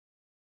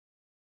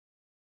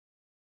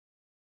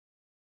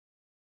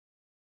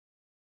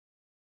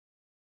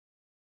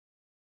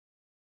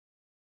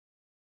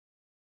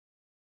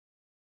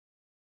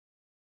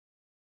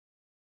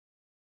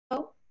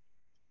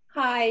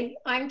Hi,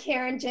 I'm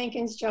Karen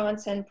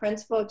Jenkins-Johnson,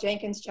 Principal of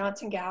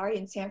Jenkins-Johnson Gallery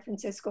in San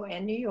Francisco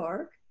and New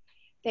York.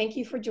 Thank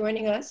you for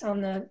joining us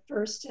on the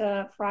first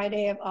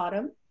Friday of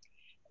autumn.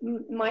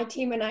 My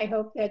team and I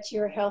hope that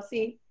you're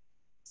healthy,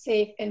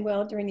 safe, and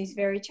well during these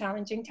very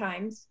challenging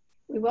times.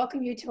 We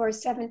welcome you to our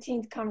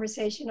 17th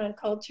Conversation on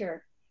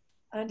Culture,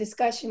 a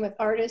discussion with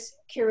artists,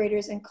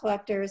 curators, and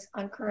collectors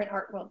on current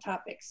art world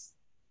topics.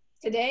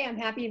 Today, I'm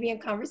happy to be in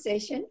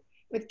conversation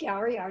with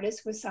gallery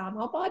artist Wesaam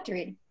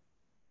Al-Badry.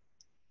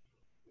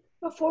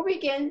 Before we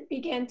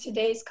begin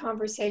today's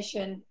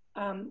conversation,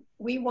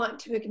 we want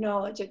to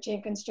acknowledge at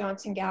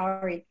Jenkins-Johnson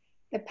Gallery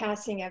the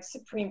passing of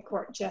Supreme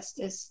Court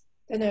Justice,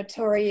 the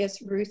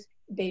notorious Ruth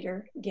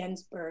Bader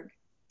Ginsburg.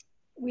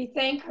 We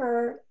thank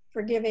her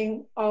for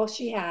giving all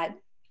she had,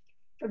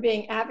 for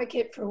being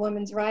advocate for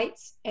women's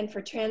rights, and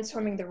for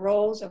transforming the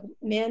roles of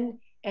men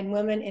and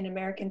women in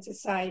American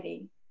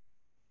society.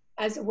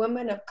 As a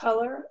woman of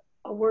color,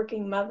 a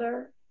working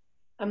mother,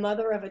 a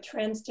mother of a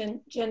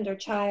transgender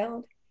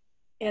child,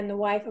 and the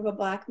wife of a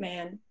Black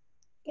man.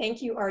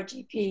 Thank you,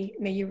 RGP.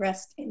 May you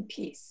rest in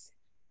peace.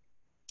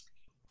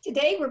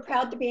 Today, we're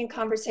proud to be in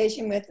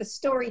conversation with a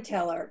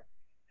storyteller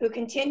who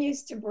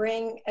continues to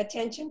bring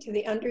attention to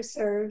the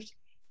underserved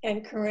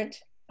and current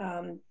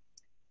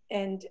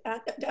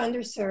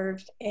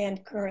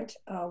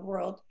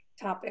world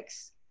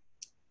topics.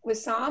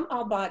 Wesaam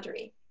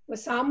Al-Badry.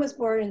 Wesaam was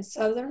born in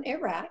southern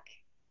Iraq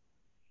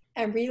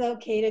and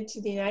relocated to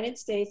the United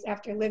States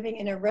after living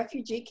in a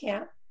refugee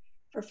camp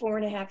for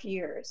 4.5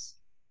 years.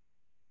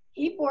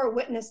 He bore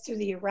witness to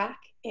the Iraq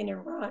and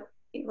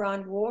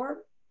Iran War,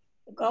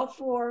 the Gulf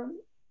War,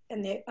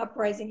 and the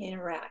uprising in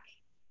Iraq.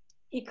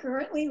 He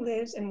currently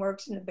lives and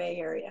works in the Bay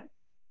Area.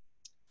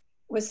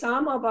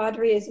 Wesaam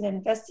Al-Badry is an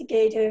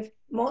investigative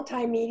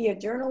multimedia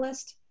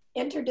journalist,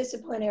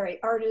 interdisciplinary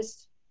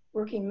artist,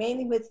 working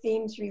mainly with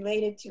themes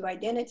related to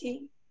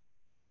identity,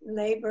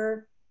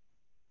 labor,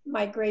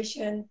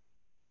 migration,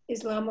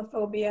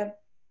 Islamophobia,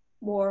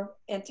 war,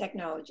 and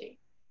technology.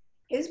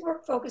 His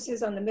work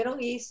focuses on the Middle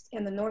East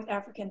and the North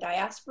African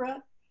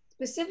diaspora,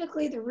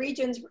 specifically the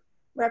region's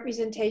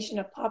representation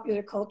of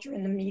popular culture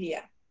in the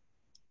media.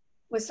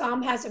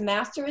 Wesaam has a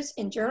master's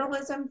in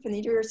journalism from the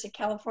University of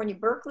California,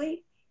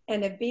 Berkeley,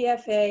 and a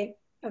BFA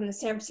from the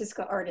San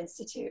Francisco Art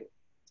Institute.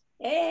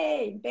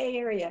 Hey, Bay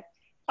Area.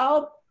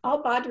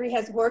 Al-Badry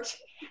has worked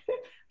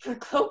for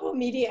global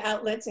media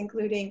outlets,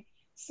 including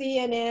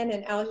CNN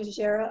and Al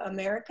Jazeera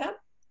America.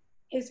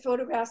 His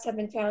photographs have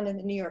been found in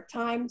the New York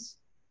Times,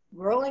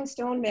 Rolling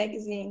Stone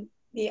magazine,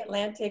 The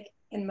Atlantic,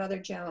 and Mother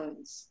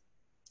Jones.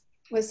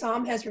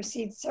 Wesaam has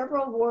received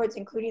several awards,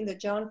 including the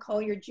John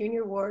Collier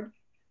Jr. Award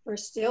for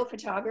Still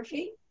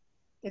Photography,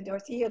 the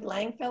Dorothea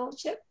Lange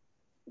Fellowship,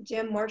 the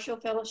Jim Marshall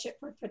Fellowship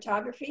for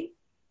Photography,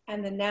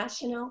 and the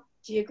National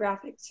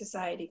Geographic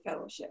Society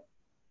Fellowship.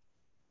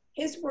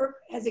 His work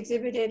has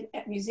exhibited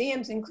at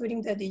museums,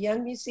 including the De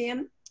Young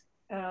Museum,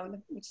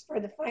 which is for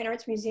the Fine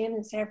Arts Museum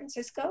in San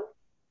Francisco,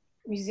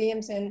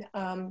 museums in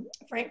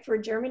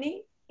Frankfurt,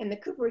 Germany, and the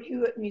Cooper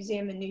Hewitt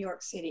Museum in New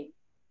York City.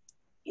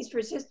 He's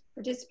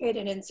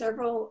participated in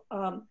several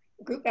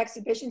group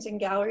exhibitions in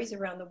galleries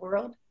around the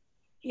world.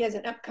 He has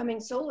an upcoming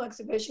solo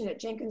exhibition at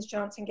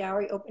Jenkins-Johnson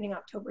Gallery opening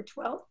October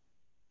 12th.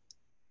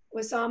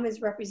 Wesaam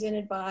is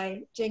represented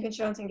by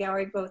Jenkins-Johnson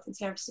Gallery both in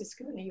San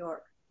Francisco and New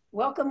York.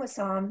 Welcome,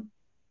 Wesaam.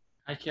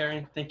 Hi,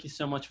 Karen. Thank you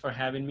so much for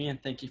having me,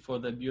 and thank you for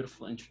the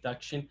beautiful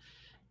introduction.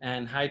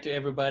 And hi to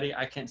everybody.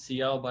 I can't see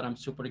y'all, but I'm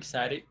super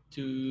excited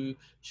to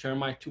share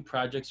my 2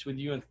 projects with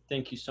you. And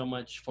thank you so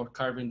much for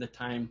carving the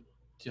time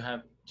to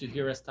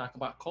hear us talk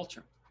about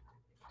culture.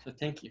 So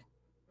thank you.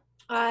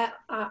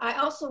 I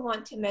also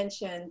want to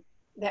mention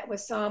that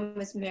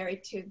Wesaam is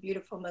married to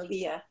beautiful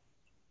Malia,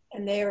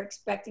 and they are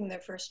expecting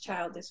their first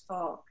child this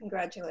fall.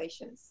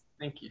 Congratulations.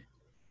 Thank you.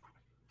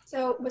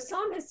 So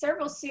Wesaam has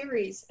several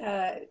series,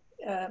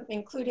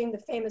 including the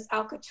famous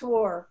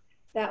Al-Couture,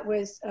 that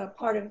was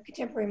part of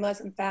contemporary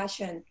Muslim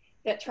fashion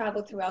that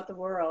traveled throughout the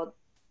world.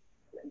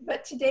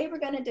 But today we're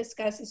going to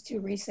discuss his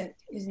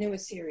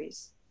newest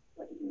series,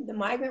 The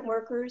Migrant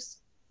Workers,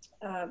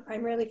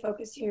 primarily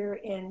focused here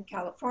in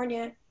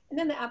California, and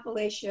then the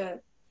Appalachia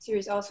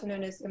series, also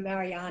known as the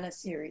Mariana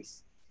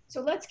series.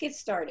 So let's get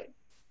started.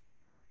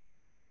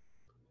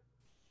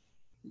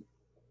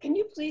 Can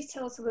you please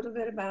tell us a little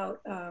bit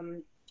about,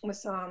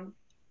 Wesaam,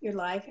 your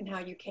life and how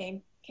you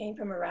came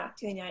from Iraq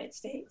to the United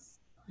States?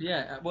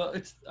 Yeah, well,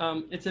 it's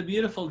a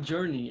beautiful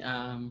journey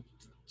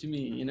to me,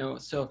 you know.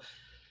 So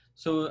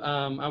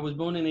I was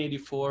born in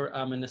 '84.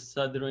 I'm in a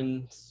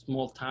southern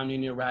small town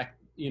in Iraq,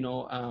 you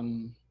know,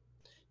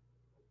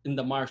 in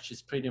the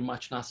marshes, pretty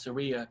much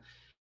Nasiriyah.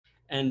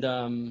 And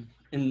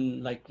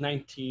in like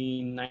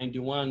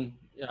 1991,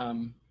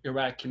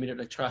 Iraq committed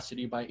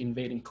atrocity by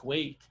invading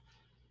Kuwait,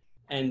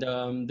 and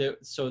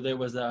there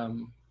was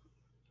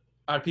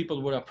our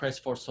people were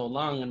oppressed for so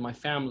long, and my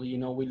family, you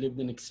know, we lived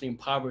in extreme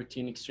poverty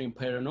and extreme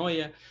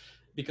paranoia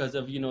because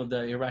of, you know,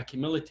 the Iraqi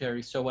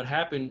military. So what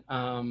happened,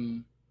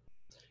 my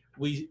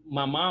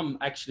mom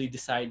actually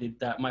decided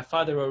that my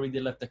father already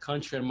left the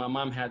country, and my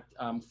mom had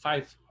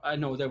 5 I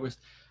know there was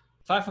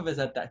five of us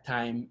at that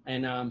time,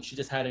 and she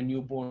just had a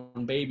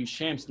newborn baby,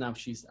 Shams. Now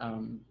she's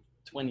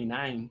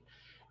 29,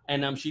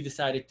 and she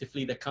decided to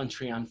flee the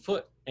country on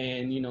foot.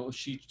 And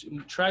she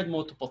tried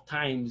multiple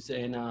times,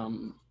 and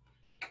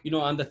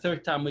on the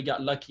third time we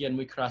got lucky and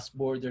we crossed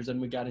borders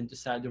and we got into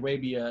Saudi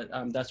Arabia.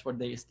 That's where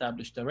they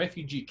established a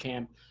refugee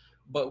camp.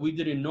 But we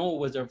didn't know it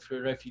was a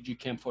refugee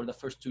camp for the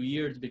first 2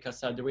 years because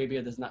Saudi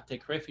Arabia does not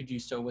take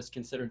refugees, so it was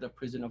considered a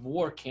prison of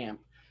war camp.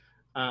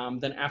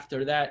 Then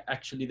after that,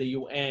 actually the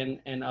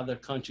UN and other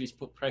countries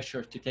put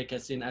pressure to take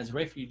us in as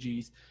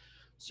refugees.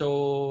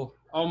 So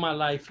all my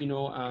life,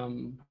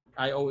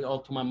 I owe it all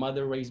to my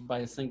mother, raised by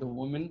a single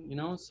woman,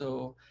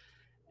 so,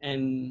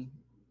 and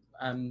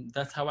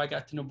that's how I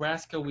got to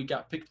Nebraska. We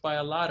got picked by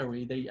a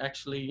lottery. They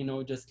actually,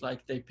 just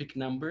like they pick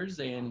numbers,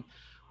 and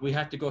we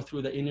had to go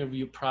through the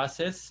interview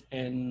process,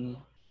 and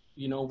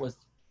it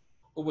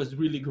was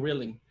really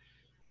grilling.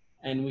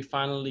 And we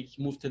finally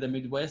moved to the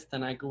Midwest,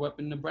 and I grew up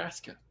in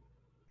Nebraska.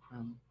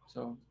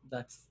 So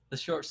that's the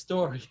short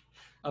story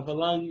of a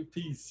long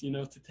piece,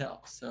 to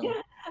tell. So.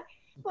 Yeah.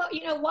 Well,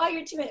 while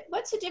you're 2 minutes,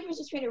 what's the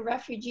difference between a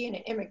refugee and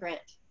an immigrant?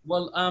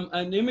 Well,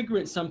 an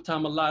immigrant,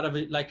 sometimes a lot of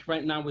it, like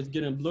right now, is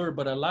getting blurred,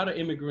 but a lot of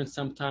immigrants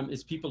sometimes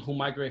is people who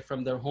migrate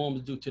from their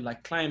homes due to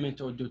like climate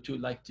or due to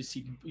like to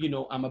seek,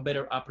 a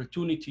better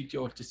opportunity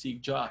or to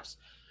seek jobs.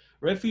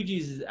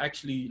 Refugees is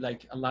actually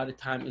like a lot of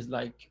time is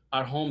like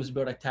our homes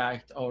were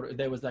attacked, or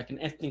there was like an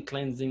ethnic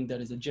cleansing,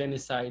 there is a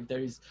genocide, there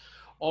is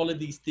all of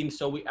these things.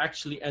 So we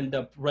actually end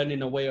up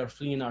running away or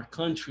fleeing our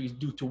countries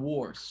due to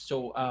wars.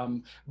 So,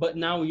 but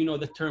now,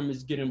 the term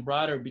is getting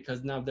broader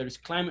because now there's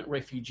climate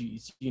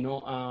refugees,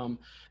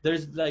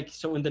 there's like,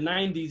 so in the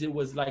 90s, it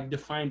was like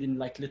defined in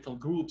like little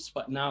groups,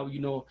 but now,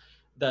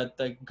 that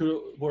the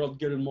world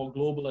getting more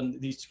global and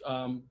these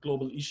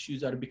global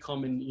issues are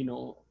becoming,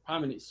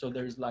 prominent. So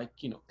there's like,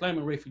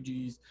 climate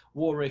refugees,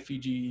 war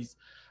refugees,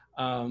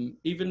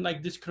 even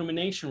like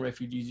discrimination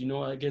refugees,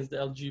 against the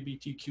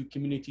LGBTQ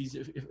communities.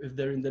 If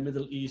they're in the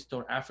Middle East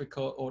or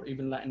Africa or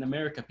even Latin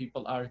America,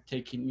 people are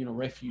taking,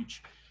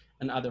 refuge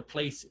in other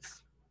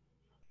places.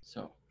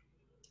 So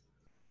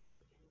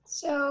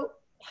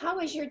how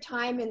was your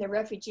time in the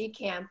refugee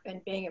camp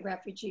and being a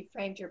refugee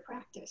framed your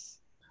practice?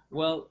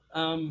 Well,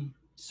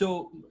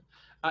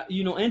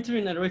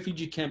 entering a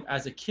refugee camp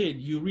as a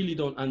kid, you really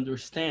don't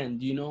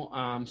understand,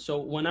 so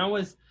when I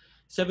was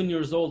 7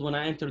 years old, when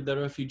I entered the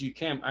refugee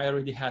camp, I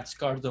already had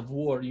scars of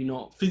war,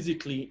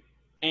 physically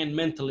and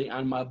mentally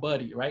on my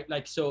body, right?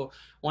 Like, so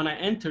when I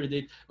entered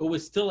it, it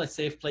was still a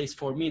safe place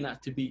for me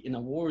not to be in a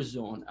war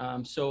zone.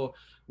 So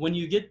when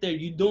you get there,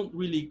 you don't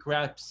really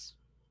grasp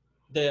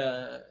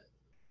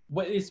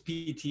what is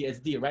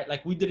PTSD, right?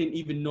 Like, we didn't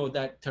even know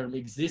that term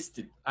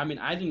existed. I mean,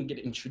 I didn't get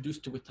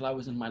introduced to it till I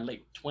was in my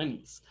late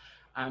 20s,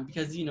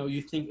 because,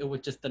 you think it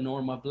was just the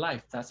norm of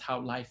life. That's how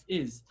life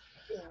is.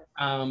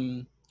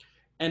 Yeah.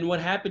 And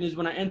what happened is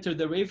when I entered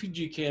the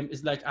refugee camp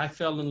is like I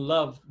fell in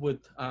love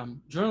with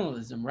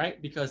journalism,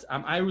 right? Because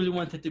I really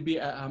wanted to be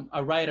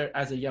a writer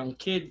as a young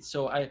kid.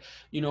 So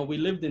we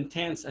lived in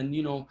tents,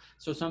 and,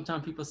 so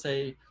sometimes people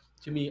say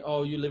to me,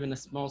 oh, you live in a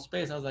small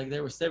space. I was like,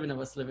 there were 7 of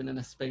us living in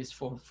a space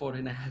for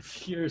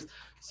 4.5 years.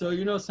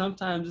 So,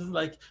 sometimes it's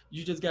like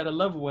you just got to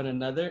love one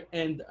another.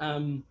 And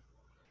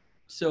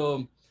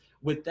so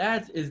with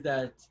that is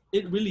that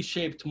it really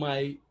shaped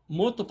my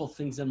multiple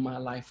things in my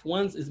life.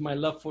 One is my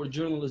love for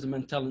journalism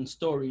and telling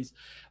stories,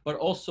 but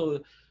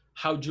also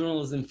how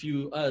journalism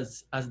view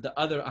us as the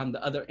other on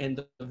the other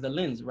end of the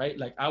lens, right?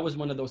 Like, I was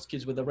one of those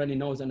kids with a runny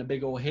nose and a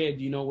big old head,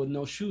 with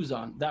no shoes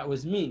on. That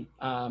was me.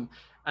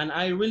 And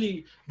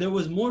there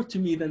was more to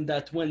me than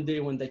that one day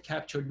when they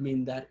captured me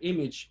in that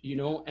image,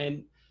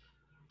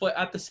 but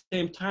at the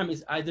same time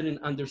is I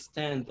didn't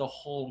understand the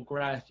whole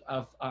graph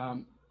of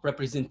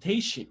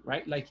representation,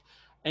 right? Like,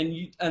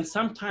 and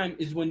sometimes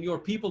is when your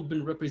people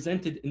been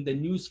represented in the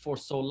news for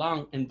so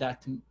long in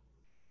that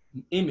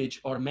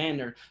image or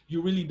manner,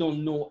 you really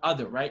don't know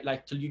other, right?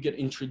 Like, till you get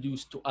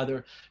introduced to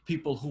other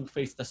people who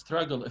face the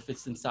struggle, if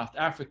it's in South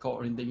Africa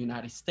or in the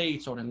United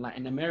States or in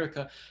Latin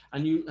America,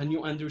 and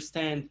you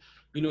understand,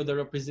 the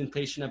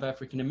representation of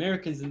African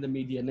Americans in the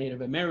media,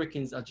 Native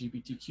Americans,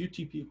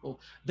 LGBTQ people,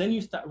 then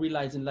you start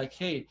realizing like,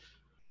 hey,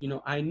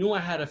 I knew I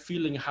had a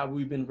feeling how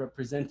we've been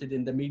represented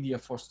in the media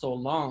for so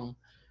long.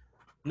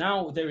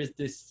 Now there is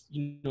this,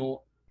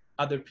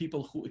 other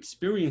people who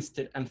experienced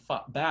it and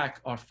fought back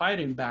or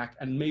fighting back,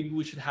 and maybe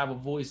we should have a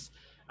voice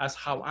as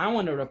how I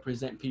want to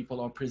represent people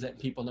or present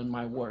people in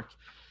my work.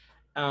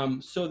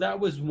 So that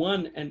was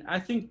one. And I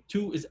think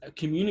two is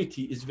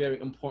community is very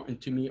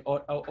important to me,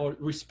 or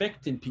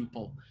respecting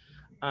people.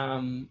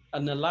 And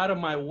a lot of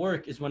my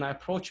work is when I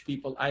approach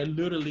people, I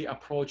literally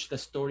approach the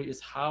story is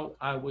how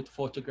I would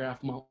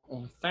photograph my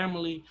own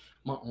family,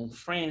 my own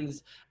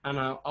friends, and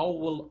I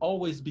will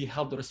always be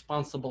held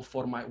responsible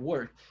for my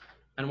work.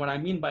 And what I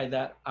mean by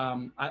that,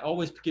 I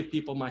always give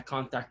people my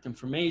contact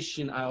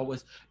information.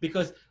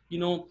 Because,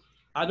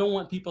 I don't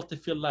want people to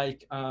feel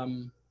like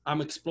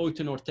I'm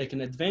exploiting or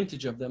taking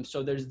advantage of them.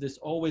 So there's this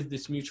always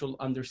this mutual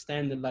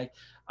understanding. Like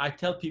I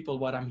tell people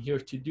what I'm here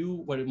to do,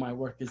 what my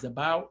work is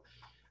about,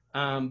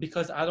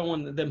 because I don't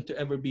want them to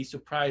ever be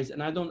surprised,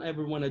 and I don't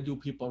ever want to do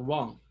people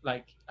wrong.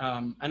 Like,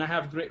 and I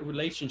have great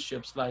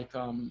relationships. Like,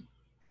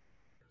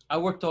 I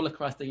worked all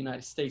across the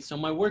United States, so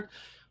my work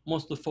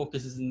mostly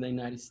focuses in the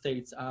United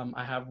States.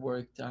 I have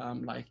worked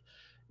like,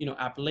 you know,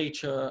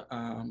 Appalachia,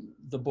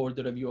 the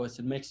border of U.S.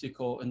 and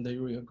Mexico, and the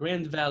Rio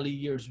Grande Valley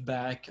years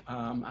back.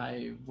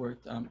 I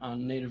worked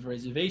on Native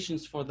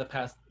reservations for the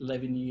past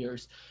 11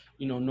 years.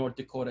 You know, North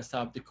Dakota,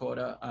 South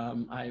Dakota.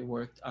 I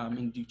worked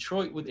in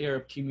Detroit with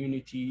Arab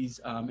communities,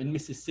 in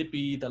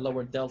Mississippi, the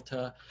Lower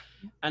Delta,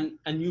 and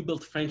you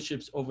build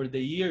friendships over the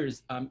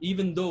years.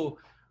 Even though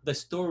the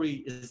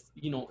story is,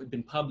 you know,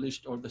 been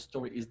published or the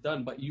story is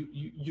done, but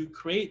you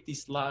create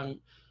these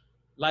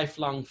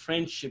lifelong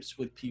friendships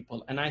with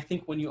people. And I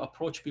think when you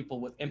approach people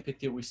with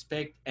empathy,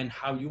 respect, and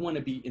how you want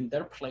to be in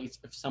their place,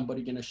 if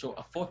somebody gonna show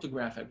a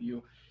photograph of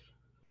you,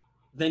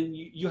 then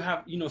you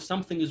have, you know,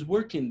 something is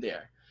working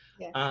there.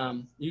 Yes.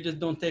 You just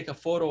don't take a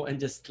photo and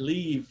just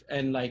leave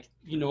and like,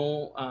 you know,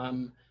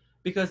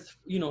 because,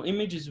 you know,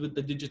 images with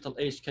the digital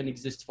age can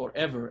exist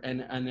forever.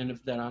 And then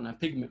if they're on a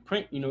pigment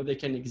print, you know, they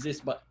can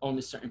exist, but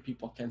only certain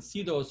people can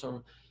see those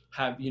or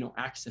have, you know,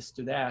 access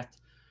to that.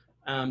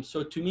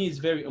 So to me, it's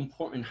very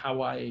important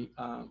how I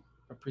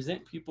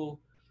represent people,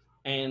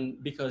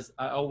 and because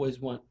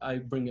I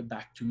bring it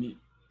back to me.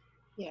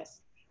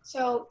 Yes.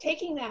 So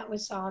taking that,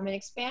 Wesaam, and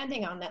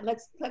expanding on that,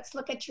 let's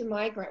look at your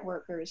migrant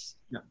workers.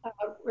 Yeah.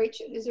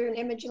 Rachel, is there an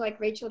image you'd like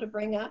Rachel to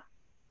bring up?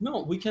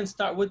 No, we can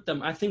start with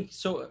them. I think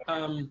so.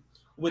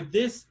 With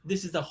this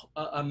is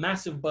a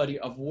massive body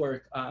of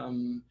work.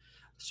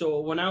 So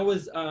when I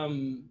was,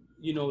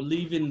 you know,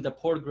 leaving the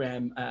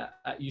program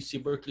at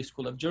UC Berkeley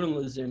School of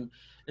Journalism,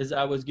 is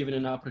I was given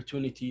an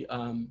opportunity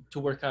to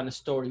work on a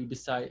story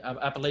beside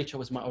Appalachia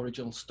was my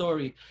original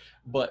story,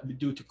 but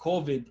due to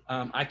COVID,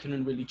 I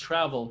couldn't really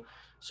travel.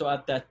 So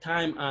at that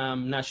time,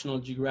 National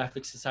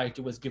Geographic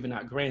Society was giving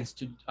out grants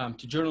to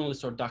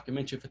journalists or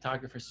documentary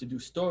photographers to do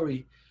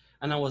story,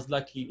 and I was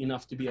lucky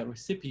enough to be a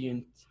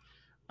recipient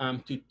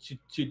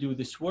to do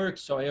this work.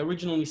 So I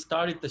originally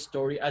started the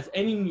story as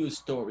any news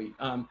story.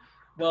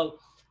 Well,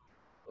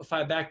 if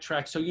I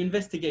backtrack, so you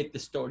investigate the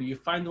story, you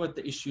find what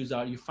the issues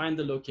are, you find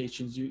the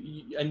locations,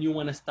 and you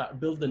want to start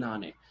building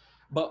on it.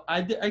 But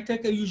I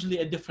take usually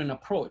a different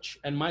approach,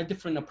 and my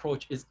different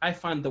approach is I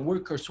find the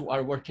workers who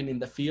are working in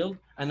the field,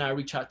 and I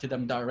reach out to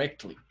them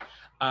directly.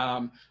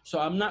 So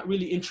I'm not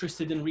really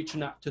interested in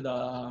reaching out to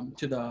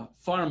the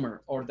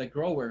farmer or the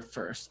grower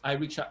first. I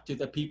reach out to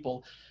the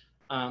people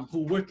who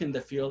work in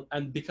the field,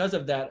 and because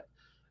of that,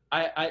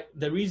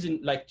 the reason,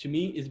 like to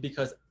me, is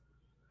because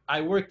I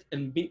worked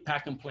in meat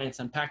packing plants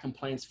and packing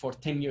plants for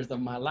 10 years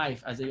of my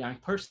life as a young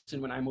person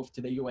when I moved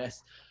to the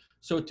US.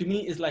 So to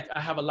me, it's like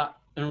I have a lot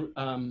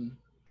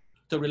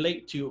to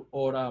relate to,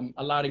 or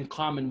a lot in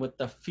common with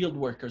the field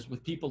workers,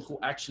 with people who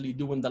actually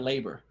doing the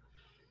labor.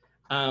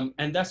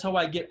 And that's how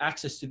I get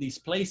access to these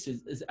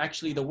places, is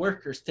actually the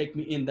workers take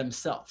me in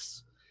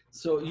themselves.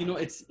 So, you know,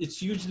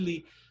 it's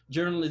usually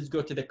journalists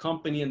go to the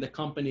company and the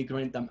company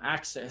grant them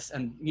access,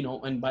 and, you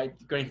know, and by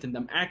granting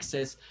them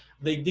access,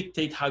 they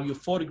dictate how you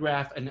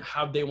photograph and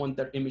how they want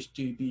their image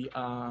to be,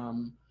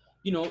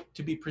 you know,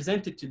 to be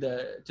presented to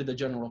the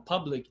general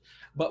public.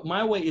 But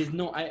my way is,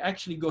 no, I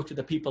actually go to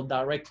the people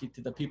directly, to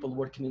the people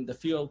working in the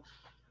field,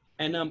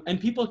 and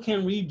people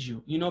can read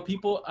you. You know,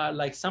 people are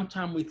like,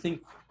 sometimes we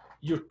think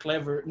you're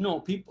clever.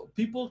 No,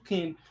 people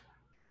can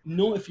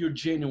know if you're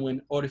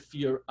genuine, or if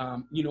you're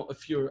you know,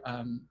 if you're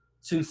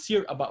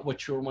sincere about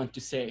what you want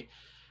to say.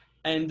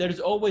 And there's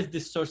always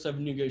this source of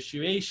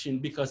negotiation,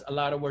 because a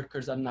lot of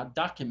workers are not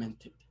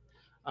documented.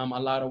 A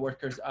lot of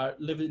workers are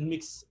live in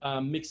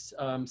mixed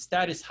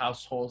status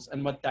households,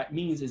 and what that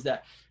means is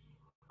that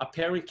a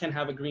parent can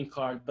have a green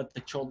card, but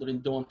the children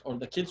don't, or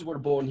the kids were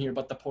born here,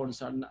 but the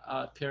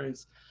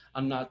parents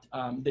are not,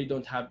 they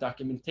don't have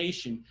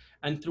documentation.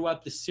 And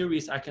throughout the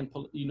series, I can,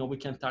 you know, we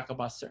can talk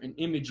about certain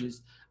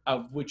images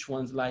of which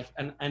one's life.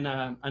 And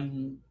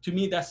to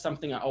me, that's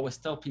something I always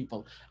tell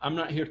people. I'm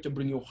not here to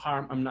bring you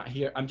harm.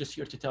 I'm just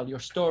here to tell your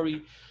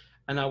story.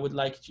 And I would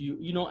like to,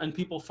 you know, and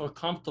people feel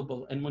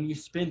comfortable. And when you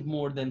spend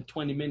more than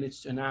 20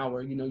 minutes to an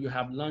hour, you know, you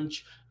have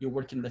lunch, you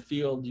work in the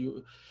field,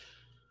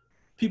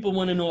 people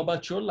want to know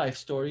about your life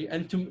story.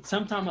 And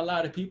sometimes a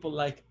lot of people,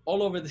 like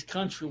all over this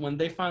country, when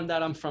they find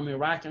out I'm from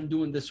Iraq and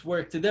doing this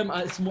work, to them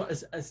it's more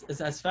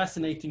as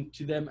fascinating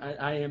to them as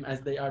I am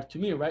as they are to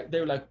me, right?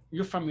 They're like,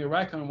 you're from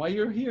Iraq, and why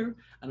you're here,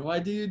 and why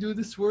do you do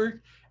this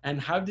work, and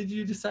how did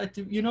you decide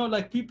to, you know,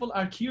 like people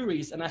are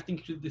curious. And I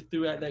think through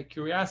that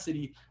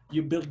curiosity,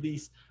 you build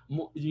these,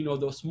 you know,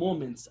 those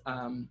moments,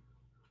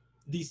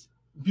 these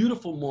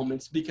beautiful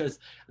moments, because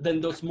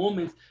then those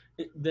moments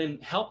then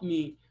help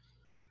me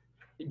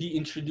be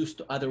introduced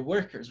to other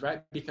workers,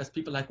 right? Because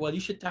people are like, well, you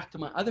should talk to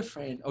my other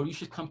friend, or you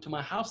should come to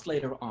my house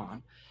later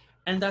on.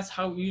 And that's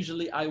how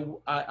usually I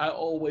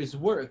always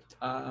worked.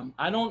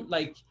 I don't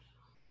like,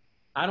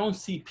 I don't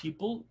see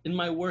people in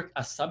my work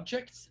as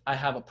subjects. I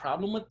have a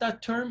problem with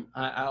that term.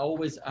 I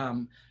always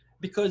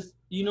because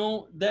you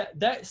know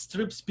that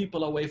strips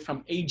people away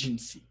from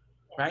agency,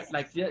 right? Yes.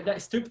 Like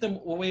that strips them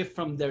away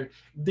from their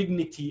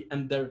dignity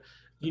and their,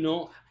 you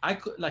know, I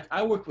could like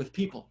I work with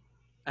people,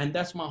 and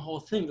that's my whole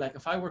thing. Like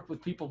if I work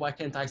with people, why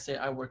can't I say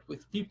I work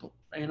with people?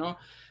 You know,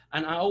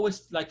 and I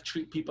always like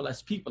treat people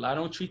as people. I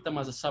don't treat them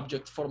as a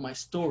subject for my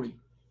story.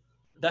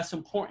 That's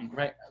important,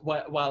 right?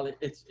 While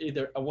it's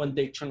either a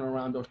one-day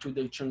turnaround or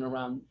two-day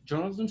turnaround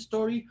journalism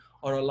story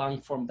or a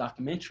long-form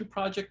documentary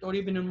project or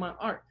even in my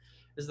art,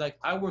 it's like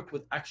I work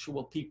with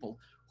actual people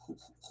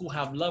who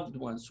have loved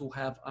ones, who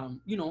have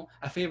you know,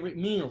 a favorite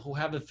meal, who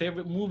have a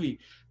favorite movie.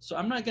 So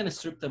I'm not gonna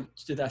strip them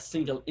to that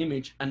single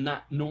image and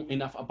not know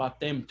enough about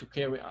them to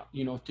carry out,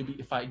 you know, to be,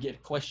 if I get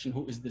a question,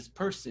 who is this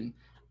person,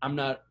 I'm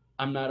not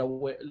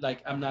aware,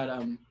 like I'm not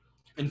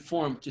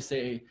informed to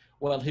say,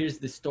 well, here's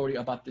the story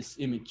about this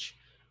image.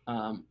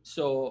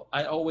 So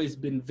I always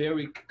been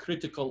very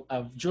critical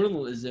of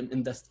journalism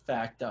in the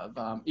fact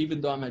of,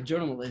 even though I'm a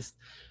journalist,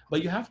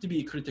 but you have to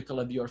be critical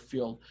of your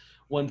field.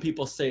 When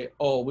people say,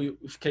 oh,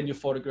 can you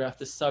photograph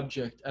the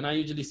subject? And I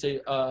usually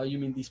say, you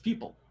mean these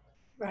people,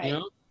 you Right.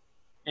 know?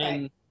 Right.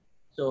 And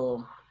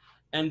so,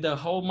 and the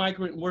whole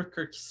migrant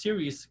worker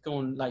series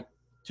going like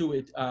to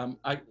it,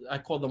 I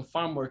call them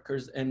farm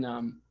workers, and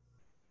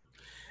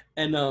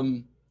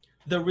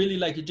they're really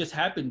like, it just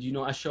happened, you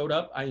know. I showed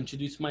up, I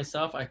introduced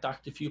myself, I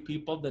talked to a few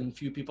people, then a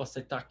few people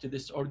said talk to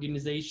this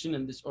organization,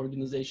 and this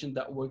organization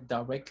that worked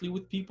directly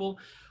with people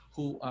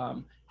who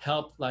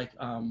help like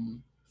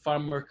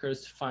farm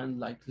workers find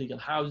like legal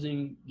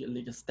housing, get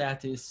legal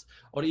status,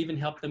 or even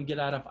help them get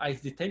out of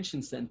ICE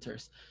detention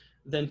centers.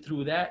 Then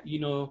through that, you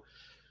know,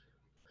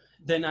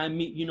 then I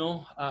meet, you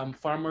know,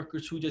 farm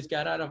workers who just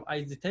got out of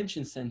ICE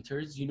detention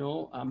centers, you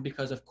know,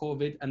 because of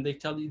COVID, and they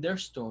tell you their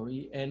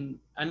story, and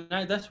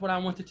that's what I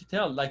wanted to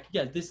tell. Like,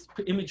 yeah, this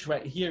image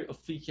right here,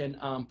 if we can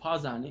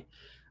pause on it,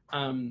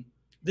 um,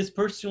 this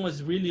person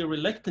was really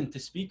reluctant to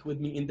speak with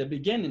me in the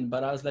beginning,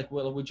 but I was like,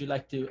 well, would you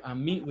like to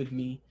meet with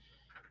me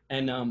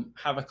and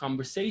have a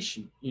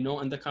conversation, you know?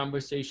 And the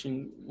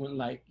conversation went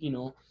like, you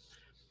know,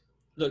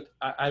 look,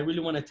 I really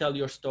want to tell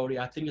your story.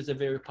 I think it's a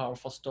very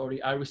powerful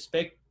story. I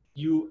respect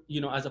you, you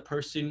know, as a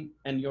person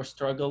and your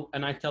struggle.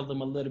 And I tell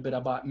them a little bit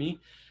about me.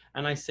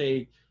 And I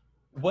say,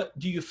 what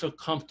do you feel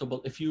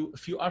comfortable if you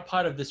are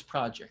part of this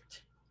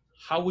project?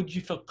 How would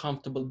you feel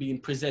comfortable being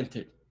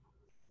presented?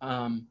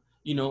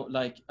 You know,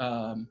 like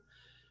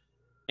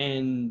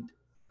and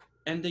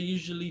and they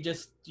usually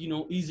just, you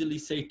know, easily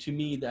say to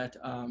me that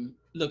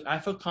look, I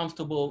feel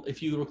comfortable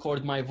if you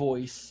record my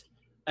voice,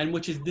 and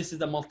which is, this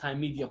is a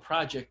multimedia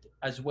project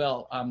as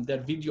well.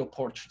 They're video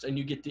portraits and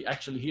you get to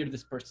actually hear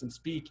this person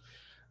speak.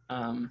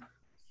 um,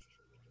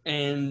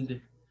 and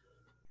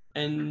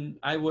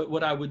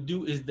what I would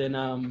do is then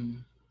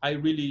I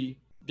really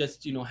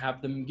just, you know,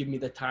 have them give me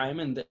the time,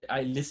 and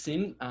I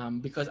listen,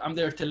 because I'm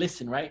there to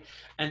listen, right?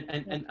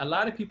 And a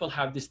lot of people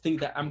have this thing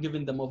that I'm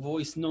giving them a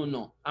voice. No,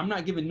 no, I'm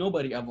not giving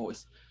nobody a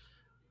voice.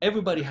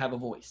 Everybody have a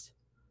voice.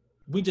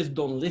 We just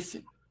don't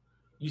listen.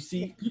 You Yeah.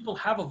 see, people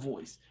have a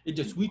voice. It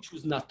just, we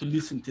choose not to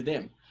listen to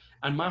them.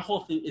 And my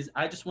whole thing is,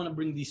 I just want to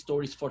bring these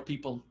stories for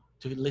people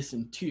to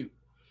listen to.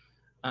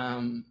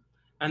 Um,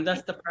 and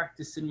that's the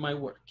practice in my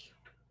work.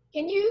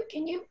 Can you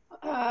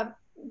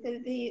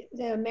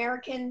the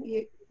American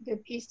the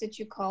piece that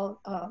you call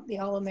the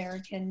All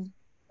American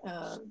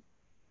um,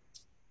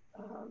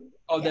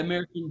 Oh, the yeah,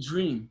 American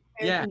dream.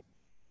 Yeah, American,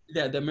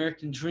 yeah, the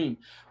American dream.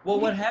 Well,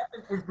 can you, what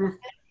happened is this,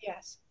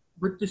 yes.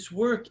 with this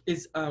work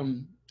is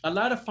a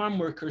lot of farm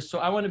workers. So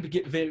I want to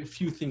get very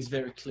few things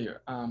very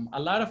clear. A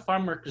lot of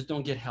farm workers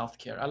don't get health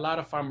care. A lot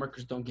of farm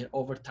workers don't get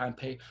overtime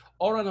pay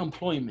or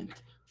unemployment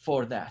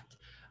for that,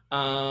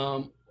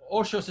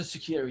 or social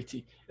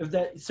security. If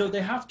that, so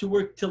they have to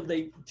work till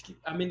they.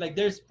 I mean, like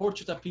there's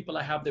portraits of people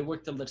I have. They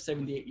work till they're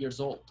 78 years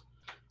old,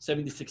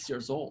 76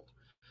 years old.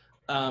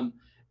 Um,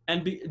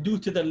 and due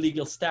to their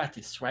legal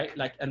status, right?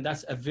 Like, and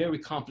that's a very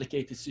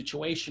complicated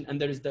situation. And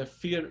there is the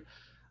fear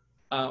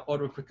or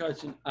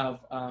repercussion of,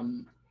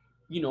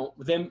 you know,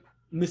 them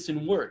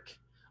missing work.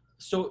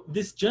 So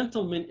this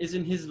gentleman is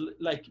in his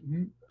like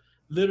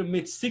little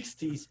mid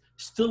 60s,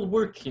 still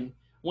working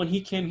when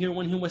he came here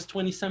when he was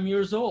 20 some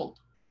years old.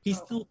 He's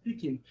Oh, still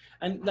speaking.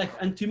 And like,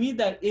 and to me,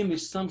 that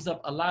image sums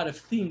up a lot of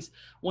things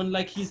when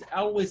like he's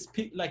always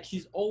like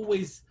he's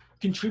always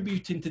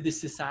contributing to this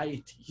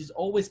society. He's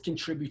always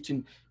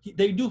contributing.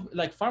 They do,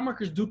 like farm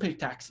workers do pay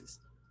taxes,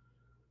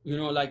 you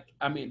know, like,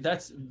 I mean,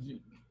 that's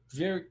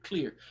very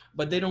clear,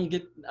 but they don't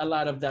get a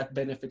lot of that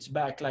benefits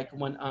back. Like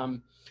when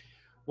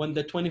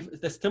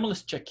the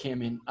stimulus check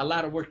came in, a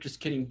lot of workers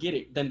couldn't get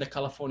it. Then the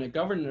California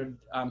governor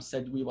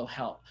said we will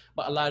help,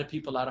 but a lot of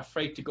people are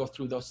afraid to go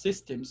through those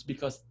systems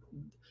because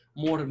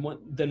more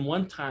than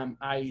one time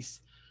ICE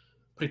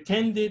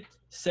pretended,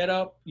 set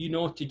up, you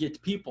know, to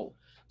get people.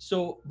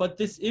 So, but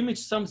this image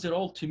sums it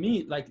all to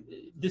me. Like,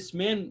 this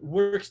man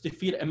works to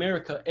feed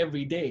America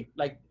every day.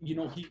 Like, you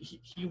know,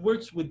 he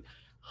works with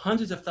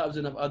hundreds of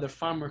thousands of other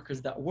farm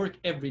workers that work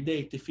every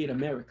day to feed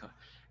America.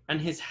 And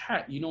his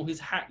hat, his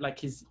hat, like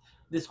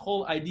this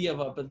whole idea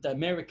of the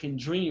American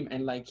dream,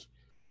 and like,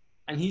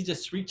 and he's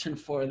just reaching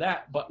for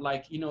that, but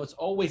like, it's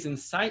always in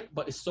sight,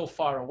 but it's so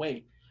far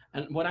away.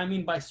 And what I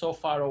mean by so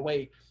far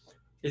away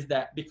is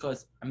that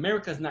because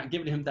America's not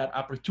giving him that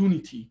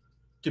opportunity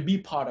to be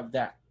part of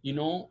that,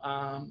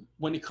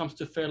 when it comes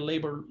to fair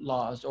labor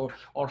laws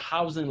or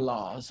housing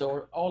laws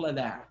or all of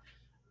that,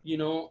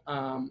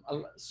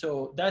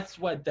 so that's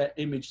what that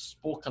image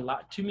spoke a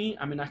lot to me.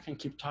 I mean, I can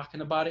keep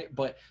talking about it,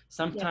 but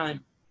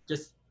sometimes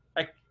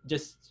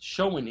just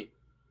showing it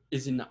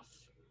is enough.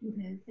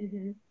 Mm-hmm,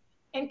 mm-hmm.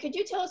 And could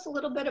you tell us a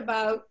little bit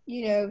about,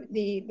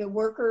 the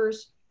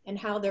workers and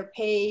how they're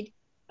paid?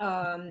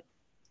 In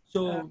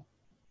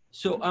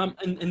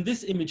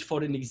this image,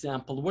 for an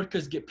example,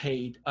 workers get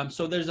paid.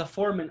 So there's a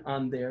foreman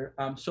on there.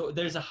 So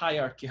there's a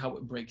hierarchy how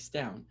it breaks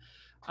down.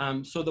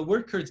 So the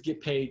workers get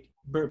paid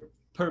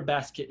per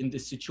basket in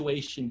this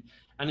situation,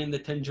 and in the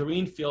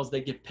tangerine fields they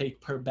get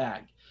paid per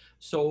bag.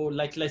 So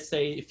like, let's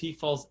say if he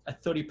fills a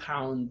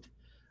 30-pound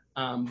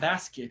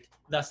basket,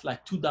 that's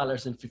like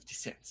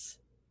 $2.50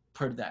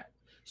 per that.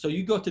 So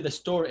you go to the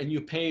store and you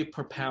pay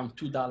per pound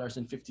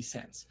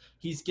 $2.50.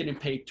 He's getting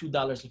paid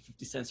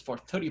 $2.50 for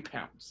 30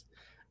 pounds.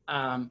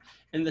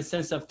 In the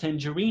sense of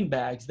tangerine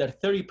bags, they're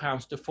 30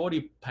 pounds to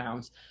 40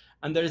 pounds.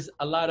 And there's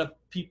a lot of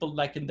people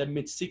like in the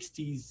mid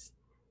 60s,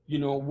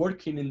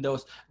 working in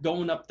those,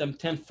 going up them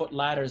 10-foot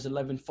ladders,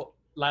 11-foot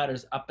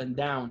ladders up and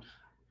down.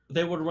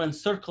 They would run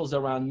circles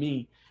around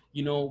me,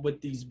 with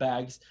these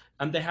bags,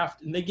 and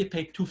they get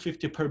paid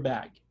 $2.50 per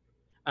bag.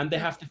 And they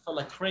have to fill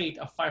a crate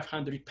of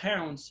 500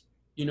 pounds,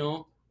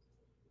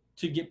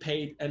 to get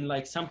paid. And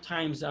like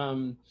sometimes,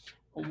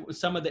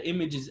 some of the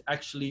images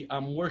actually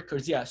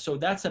workers, so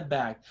that's a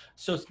bag.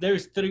 So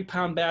there's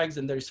 30-pound bags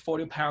and there's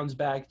 40 pounds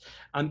bags,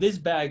 and this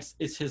bags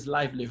is his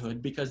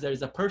livelihood, because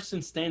there's a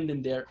person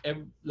standing there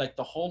like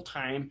the whole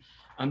time,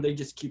 and they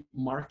just keep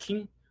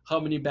marking how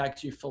many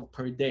bags you fill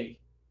per day.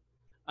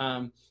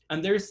 And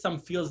there's some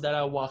fields that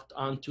I walked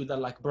onto that,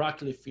 like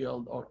broccoli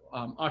field or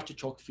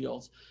artichoke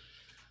fields.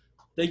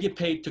 They get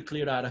paid to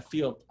clear out a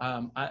field.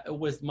 It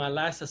was my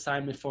last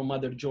assignment for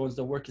Mother Jones.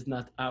 The work is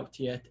not out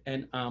yet.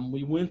 And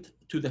we went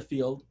to the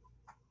field,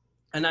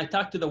 and I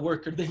talked to the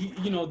worker.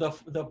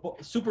 The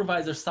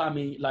supervisor saw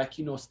me, like,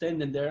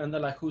 standing there, and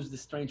they're like, who's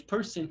this strange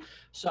person?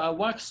 So I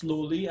walk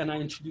slowly and I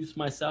introduce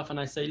myself and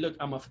I say, look,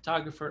 I'm a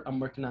photographer. I'm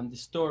working on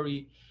this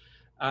story.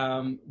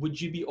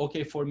 Would you be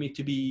okay for me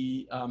to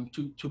be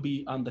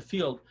be on the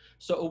field?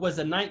 So it was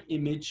a night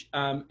image,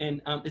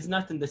 and it's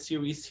not in the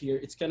series here.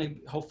 It's gonna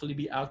hopefully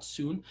be out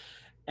soon.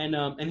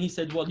 And he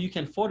said, well, you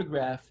can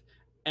photograph.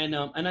 And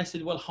I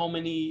said, well, how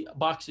many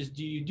boxes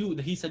do you do?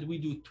 He said, we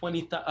do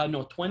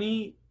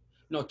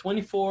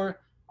 24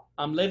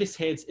 lettuce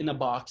heads in a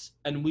box,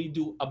 and we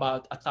do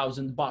about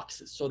 1,000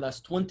 boxes. So that's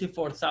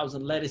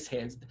 24,000 lettuce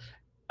heads.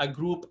 A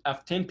group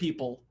of 10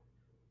 people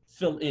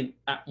fill in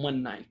at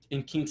one night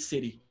in King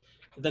City.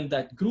 Then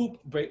that group,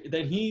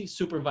 then he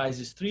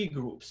supervises 3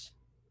 groups,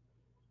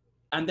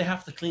 and they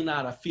have to clean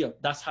out a field.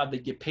 That's how they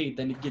get paid.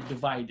 Then it get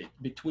divided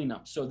between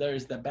them. So there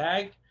is the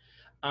bag.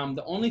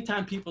 The only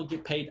time people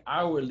get paid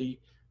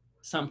hourly,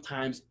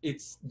 sometimes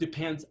it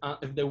depends on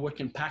if they're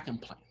working packing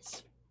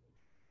plants.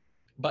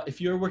 But if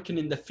you're working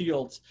in the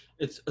fields,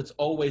 it's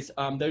always,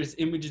 there's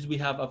images we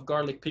have of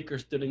garlic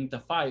pickers during the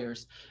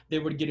fires. They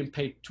were getting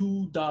paid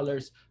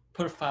 $2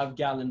 per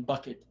 5-gallon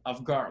bucket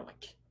of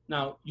garlic.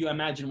 Now you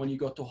imagine when you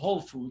go to Whole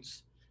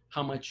Foods,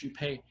 how much you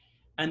pay.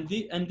 And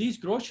these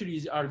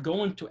groceries are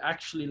going to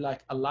actually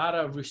like a lot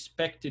of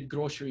respected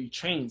grocery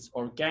chains,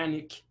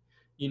 organic,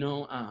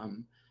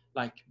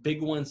 like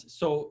big ones.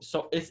 So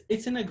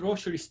it's in a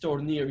grocery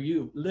store near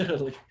you,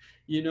 literally,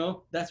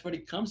 that's where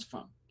it comes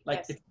from. Like,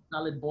 yes. It's a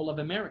solid bowl of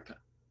America.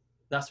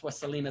 That's what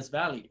Salinas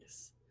Valley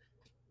is.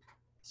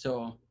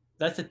 So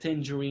that's a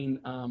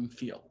tangerine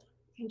field.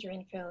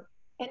 Tangerine field.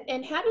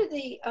 And how do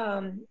the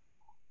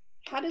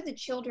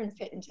children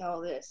fit into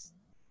all this?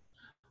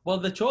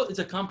 Well, it's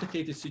a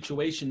complicated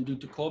situation due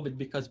to COVID,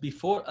 because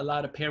before a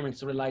lot of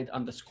parents relied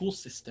on the school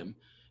system,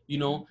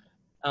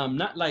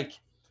 not like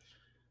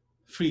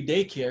free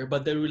daycare,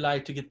 but they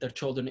relied to get their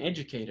children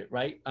educated,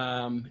 right?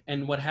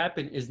 And what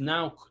happened is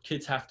now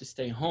kids have to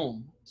stay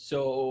home.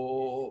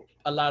 So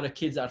a lot of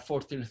kids at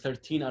 14 or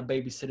 13 are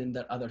babysitting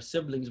their other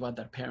siblings while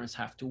their parents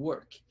have to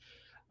work.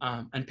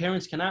 And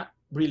parents cannot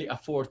really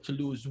afford to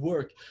lose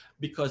work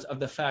because of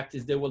the fact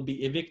is they will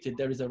be evicted.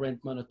 There is a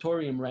rent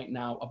moratorium right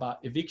now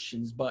about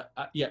evictions, but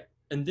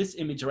in this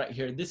image right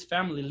here, this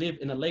family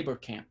lived in a labor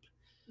camp,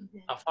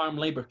 a farm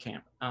labor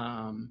camp.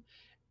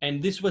 And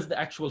this was the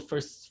actual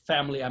first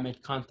family I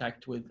made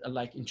contact with,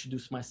 like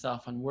introduced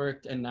myself and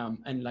worked, and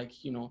like,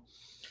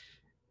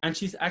 and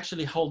she's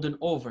actually holding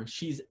over.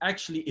 She's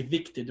actually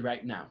evicted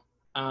right now.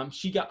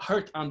 She got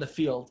hurt on the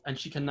field and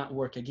she cannot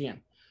work again.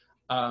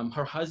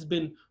 Her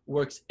husband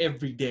works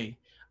every day,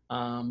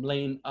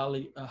 laying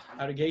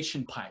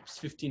irrigation pipes,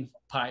 15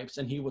 pipes,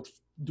 and he would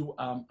do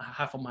a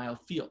half-a-mile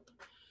field.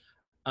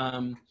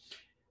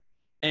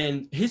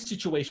 And his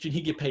situation,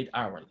 he get paid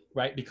hourly,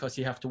 right? Because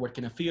he have to work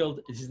in a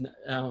field.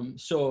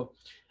 So,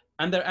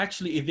 and they're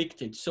actually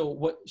evicted. So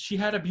what, she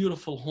had a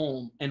beautiful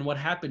home, and what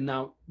happened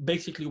now,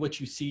 basically what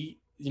you see,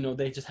 you know,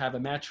 they just have a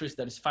mattress.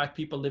 There is 5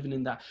 people living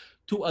in that,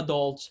 2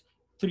 adults,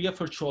 3 of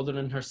her children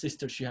and her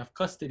sister she have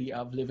custody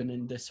of living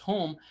in this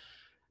home.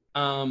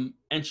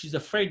 And she's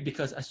afraid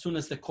because as soon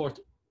as the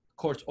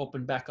courts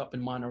open back up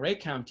in Monterey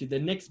County, the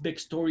next big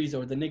stories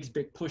or the next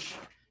big push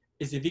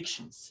is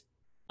evictions,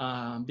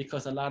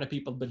 because a lot of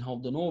people have been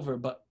holding over.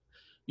 But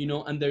you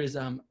know, and there's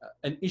an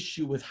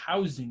issue with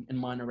housing in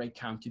Monterey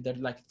County. There are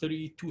like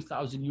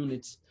 32,000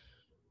 units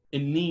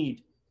in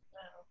need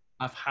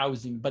of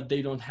housing, but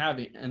they don't have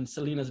it. And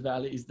Salinas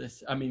Valley is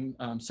this, I mean,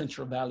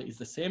 Central Valley is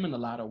the same in a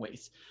lot of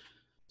ways.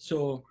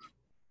 So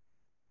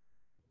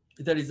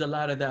there is a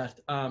lot of that.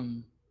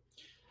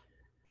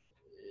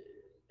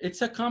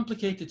 It's a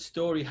complicated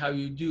story how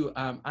you do.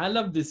 I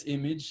love this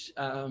image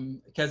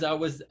because I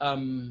was,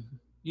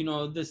 you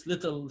know, this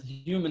little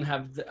human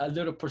have a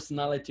little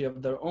personality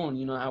of their own.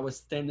 You know, I was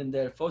standing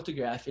there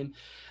photographing,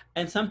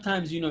 and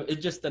sometimes, you know,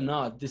 it's just a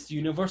nod, this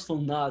universal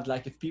nod,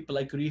 like if people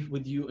agree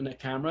with you in a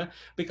camera,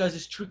 because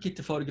it's tricky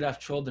to photograph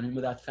children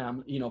without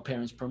family, you know,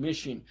 parents'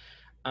 permission.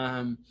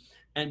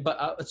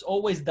 But it's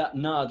always that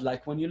nod,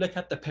 like when you look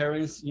at the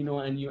parents, you know,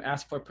 and you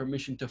ask for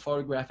permission to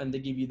photograph and they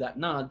give you that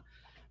nod,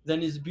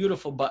 then it's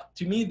beautiful. But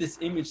to me, this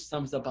image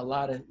sums up a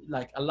lot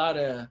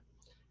of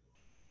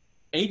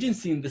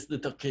agency in this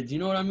little kid. You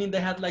know what I mean?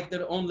 They had like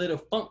their own little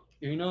funk.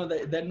 You know,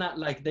 they're not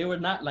like, they were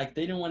not like,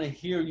 they didn't want to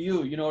hear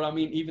you. You know what I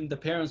mean? Even the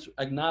parents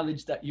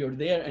acknowledge that you're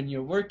there and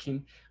you're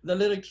working. The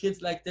little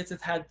kids like this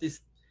has had this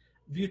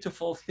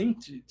beautiful thing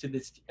to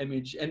this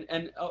image,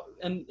 and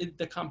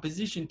the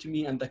composition to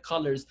me and the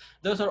colors,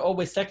 those are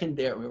always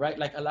secondary, right?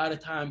 Like a lot of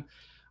time,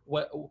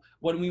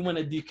 when we want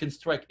to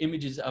deconstruct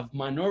images of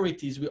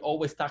minorities, we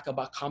always talk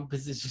about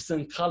compositions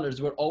and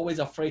colors. We're always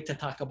afraid to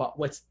talk about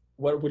what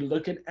we're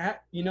looking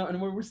at, you know,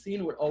 and what we're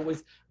seeing. We're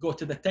always go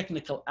to the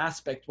technical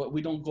aspect, but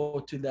we don't go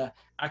to the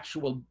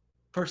actual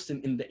person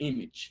in the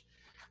image.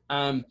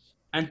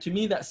 And to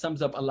me, that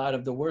sums up a lot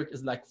of the work,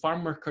 is like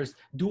farm workers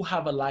do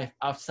have a life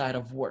outside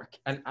of work.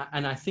 And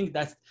I think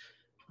that's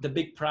the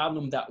big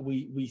problem, that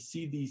we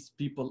see these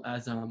people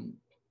as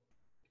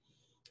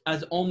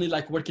only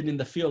like working in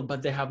the field,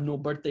 but they have no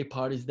birthday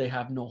parties, they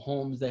have no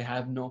homes, they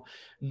have no,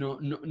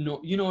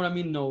 you know what I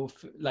mean? No,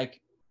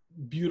 like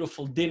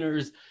beautiful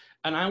dinners.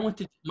 And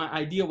my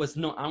idea was,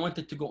 no, I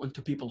wanted to go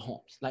into people's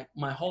homes. Like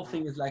my whole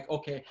thing is like,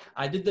 okay,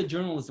 I did the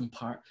journalism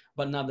part,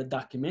 but now the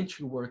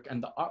documentary work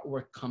and the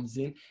artwork comes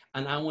in,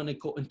 and I want to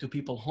go into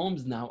people's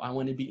homes now. I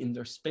want to be in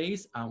their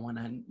space. I want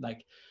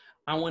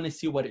to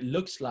see what it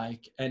looks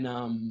like.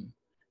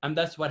 And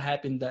that's what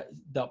happened. That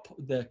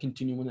the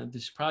continuing of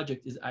this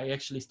project is I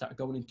actually start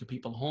going into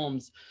people's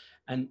homes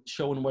and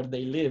showing where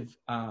they live,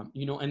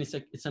 you know, and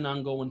it's an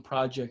ongoing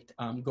project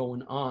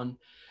going on.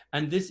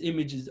 And this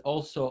image is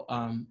also,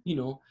 you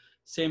know,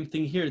 same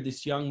thing here.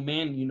 This young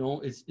man, you know,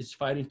 is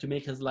fighting to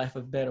make his life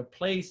a better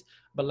place.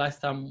 But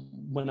last time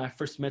when I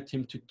first met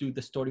him to do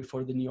the story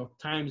for the New York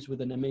Times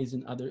with an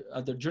amazing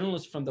other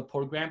journalist from the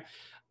program,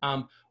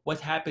 what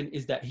happened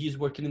is that he's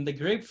working in the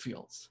grape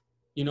fields.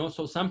 You know,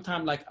 so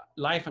sometimes like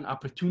life and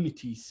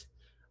opportunities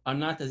are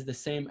not as the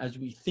same as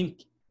we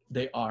think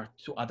they are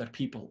to other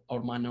people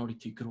or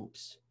minority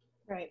groups.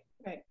 Right,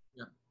 right.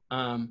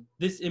 Yeah.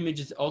 This image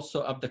is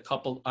also of the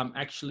couple.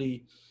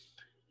 Actually,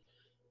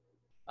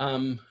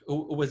 it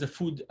was a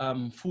food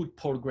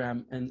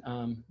program and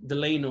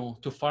Delano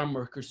to farm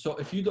workers. So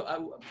if you do,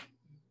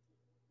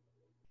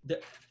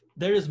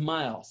 there is a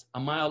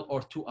mile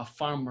or two of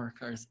farm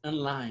workers in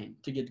line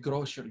to get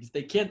groceries.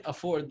 They can't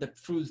afford the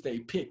fruits they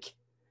pick.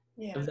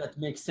 Yeah. If that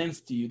makes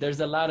sense to you.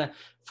 There's a lot of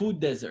food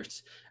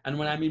deserts. And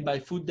what I mean by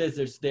food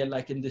deserts, they're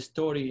like in this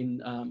story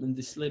in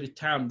this little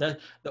town, that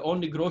the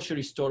only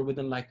grocery store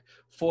within like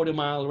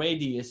 40-mile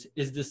radius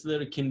is this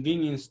little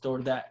convenience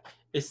store that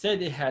it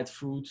said it had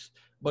fruits,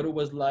 but it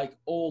was like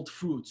old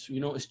fruits. You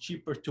know, it's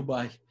cheaper to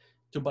buy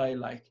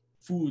like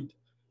food,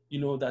 you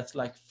know, that's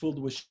like filled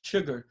with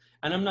sugar.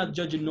 And I'm not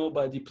judging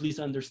nobody, please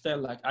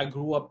understand, like I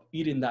grew up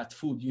eating that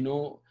food, you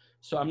know.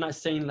 So I'm not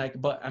saying like,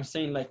 but I'm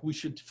saying like we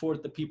should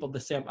afford the people the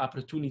same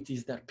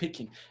opportunities they're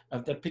picking.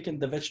 If they're picking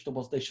the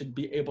vegetables, they should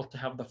be able to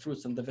have the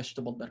fruits and the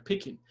vegetable they're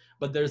picking.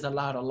 But there's a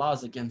lot of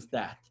laws against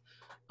that.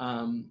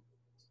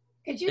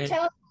 Could you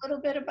tell us a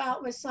little bit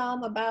about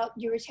Wesaam, about,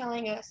 you were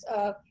telling us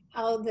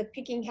how the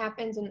picking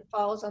happens and it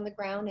falls on the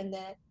ground, and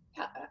then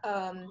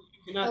how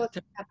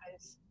it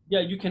happens? Yeah,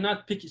 you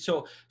cannot pick it.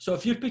 So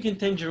if you're picking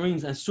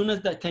tangerines, as soon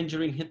as that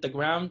tangerine hit the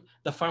ground,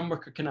 the farm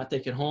worker cannot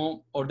take it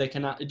home, or they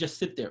cannot, it just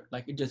sit there.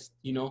 Like it just,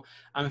 you know,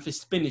 if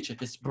it's spinach,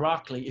 if it's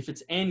broccoli, if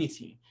it's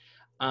anything,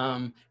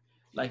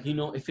 like, you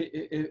know, if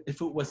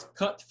it was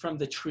cut from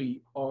the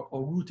tree or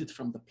rooted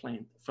from the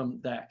plant, from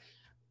that,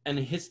 and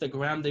it hits the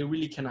ground, they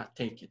really cannot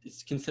take it.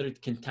 It's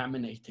considered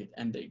contaminated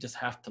and they just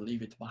have to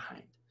leave it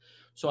behind.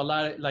 So a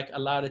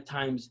lot of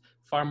times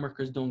farm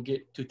workers don't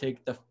get to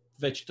take the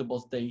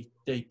vegetables they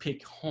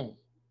pick home.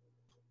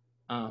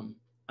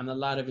 And a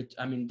lot of it,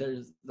 I mean,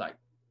 there's like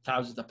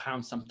thousands of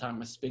pounds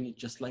sometimes of spinach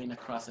just laying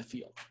across a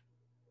field.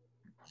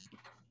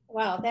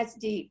 Wow, that's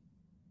deep.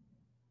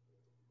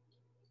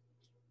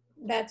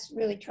 That's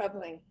really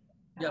troubling.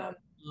 Yep.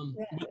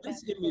 But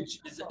this That's image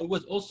it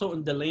was also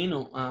in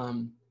Delano.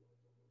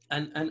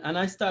 And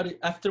I started,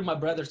 after my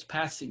brother's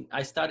passing,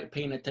 I started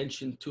paying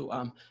attention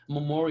to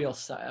memorial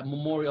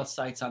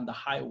sites on the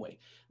highway,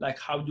 like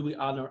how do we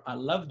honor our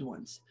loved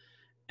ones.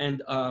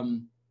 And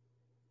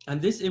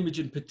this image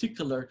in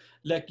particular,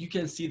 like you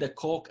can see the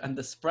Coke and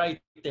the Sprite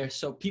there.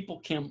 So people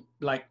came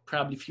like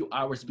probably a few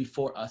hours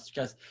before us,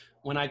 because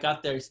when I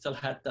got there, it still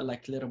had the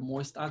like little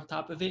moist on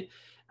top of it.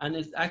 And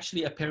it's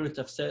actually a parent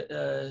of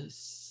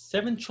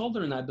 7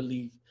 children, I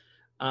believe.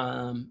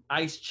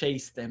 Ice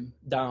chased them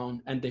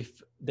down, and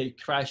they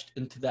crashed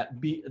into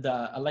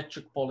the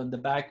electric pole in the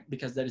back,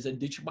 because there is a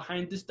ditch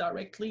behind this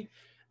directly,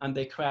 and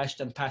they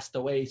crashed and passed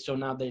away. So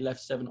now they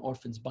left 7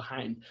 orphans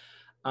behind.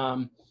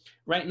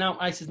 Right now,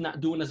 ICE is not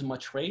doing as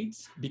much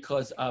raids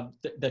because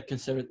they're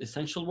considered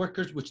essential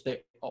workers, which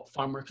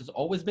farm workers have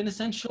always been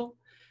essential.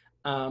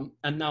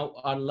 And now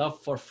our love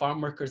for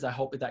farm workers, I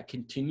hope that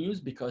continues,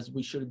 because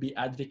we should be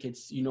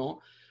advocates,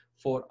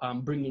 for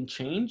bringing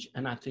change.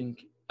 And I think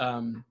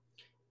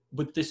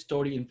with this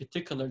story in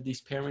particular,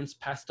 these parents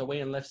passed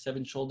away and left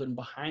 7 children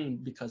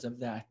behind because of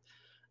that.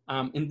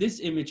 In this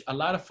image, a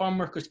lot of farm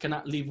workers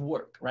cannot leave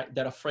work, right?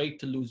 They're afraid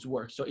to lose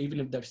work. So even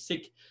if they're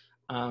sick,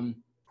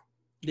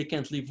 they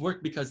can't leave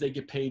work because they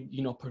get paid,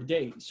 per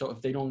day. So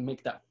if they don't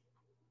make that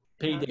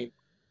payday,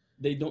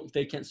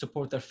 they can't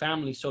support their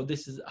family. So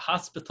this is a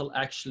hospital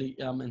actually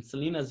in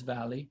Salinas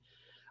Valley,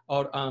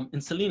 or in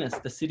Salinas,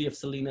 the city of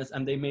Salinas,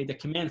 and they made a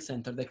command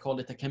center. They call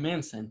it a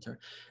command center.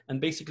 And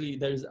basically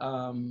there's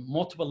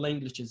multiple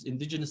languages,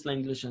 indigenous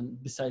language,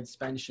 and besides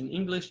Spanish and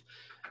English.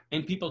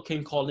 And people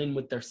can call in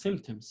with their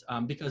symptoms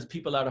because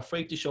people are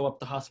afraid to show up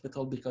to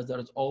hospital, because there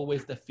is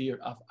always the fear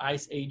of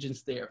ICE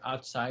agents there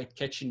outside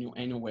catching you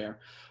anywhere,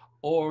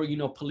 or,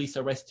 police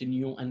arresting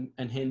you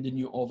and handing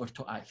you over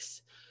to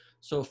ICE.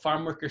 So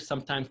farm workers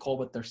sometimes call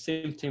with their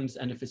symptoms,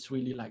 and if it's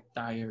really like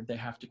dire, they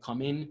have to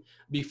come in.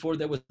 Before,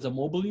 there was a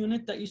mobile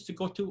unit that used to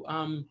go to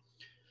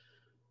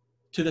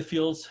the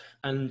fields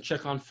and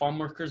check on farm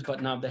workers,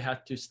 but now they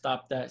had to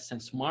stop that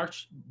since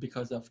March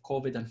because of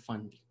COVID and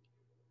funding.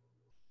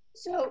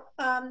 So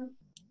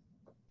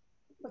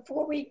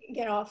before we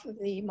get off of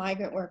the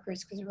migrant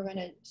workers, because we're going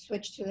to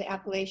switch to the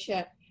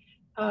Appalachia,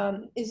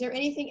 is there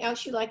anything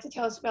else you'd like to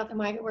tell us about the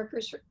migrant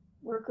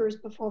workers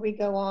before we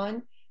go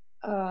on?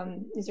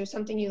 Is there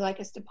something you'd like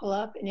us to pull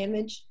up, an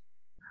image?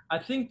 I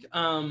think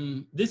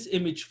this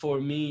image for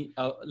me,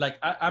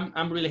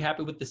 I'm really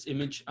happy with this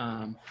image.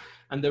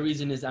 And the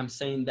reason is I'm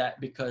saying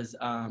that because,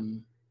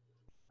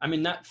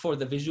 not for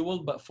the visual,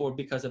 but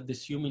because of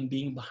this human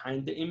being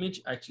behind the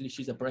image. Actually,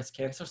 she's a breast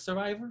cancer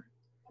survivor.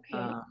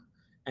 Okay.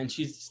 And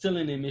she's still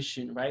in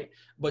remission, right?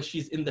 But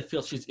she's in the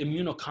field. She's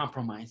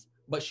immunocompromised,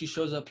 but she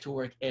shows up to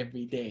work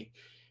every day.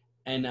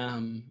 And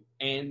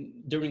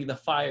during the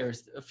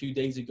fires a few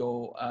days ago,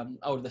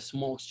 or the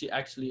smoke,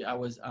 I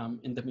was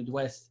in the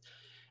Midwest,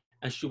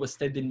 and she was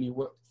sending me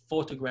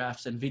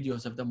photographs and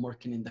videos of them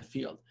working in the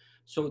field.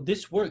 So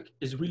this work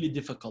is really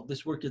difficult.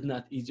 This work is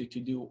not easy to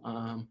do,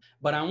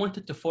 but I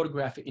wanted to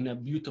photograph it in a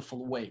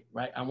beautiful way,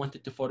 right? I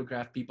wanted to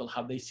photograph people,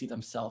 how they see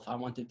themselves. I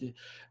wanted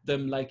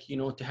them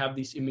to have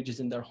these images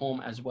in their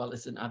home as well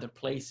as in other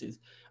places,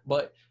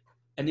 but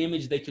an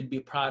image they could be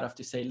proud of,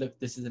 to say, look,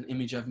 this is an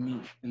image of me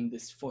in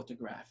this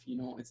photograph.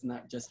 It's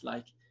not just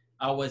like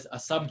I was a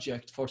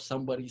subject for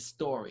somebody's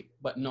story,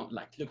 but no,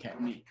 like, look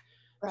at me.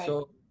 Right.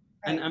 So,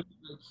 and I'm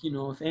like,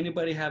 if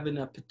anybody having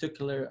a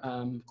particular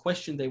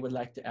question they would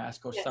like to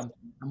ask or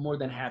something, I'm more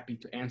than happy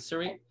to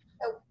answer it.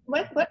 So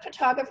what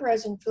photographer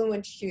has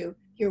influenced your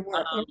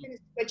work? We're going to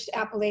switch to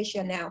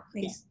Appalachia now,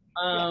 please.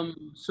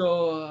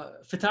 So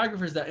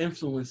photographers that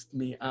influenced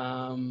me,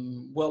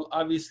 well,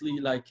 obviously,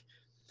 like,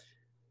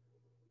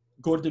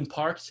 Gordon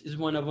Parks is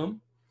one of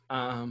them.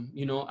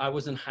 I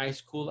was in high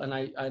school, and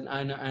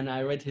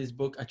I read his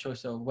book, A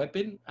Choice of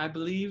Weapon, I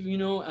believe,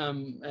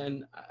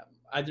 and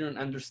I didn't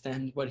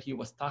understand what he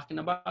was talking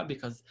about,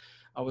 because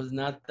I was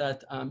not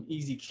that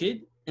easy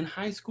kid in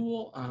high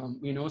school,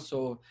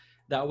 so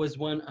that was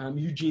one.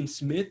 Eugene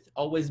Smith,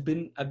 always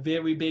been a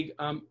very big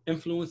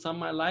influence on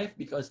my life,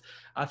 because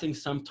I think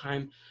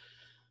sometimes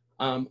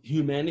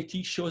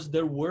humanity shows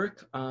their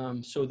work.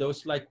 So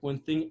those, like, one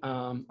thing.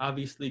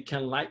 Obviously,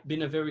 Ken Light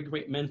been a very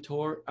great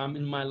mentor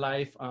in my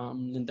life.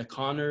 Linda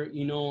Connor,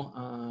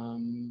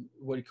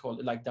 what do you call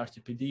it? Like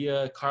Darcy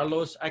Padilla,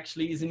 Carlos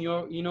actually is in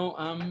your,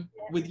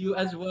 with you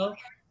as well.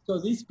 So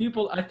these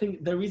people, I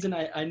think the reason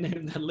I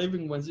named the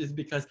living ones is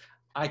because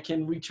I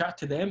can reach out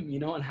to them,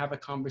 and have a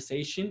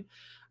conversation.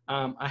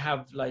 I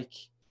have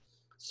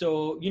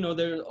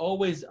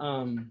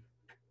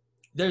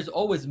there's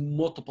always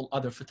multiple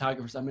other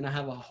photographers. I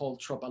have a whole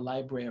a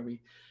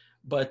library,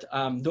 but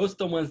those are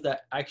the ones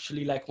that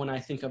actually, like, when I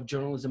think of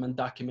journalism and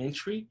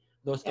documentary,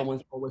 those are the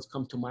ones always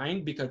come to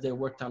mind, because they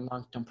worked on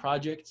long-term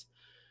projects.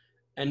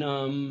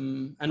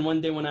 And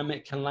one day when I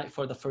met Ken Light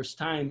for the first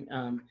time,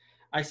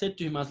 I said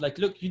to him, I was like,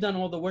 look, you done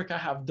all the work I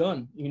have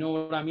done. You know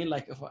what I mean?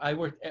 Like, if I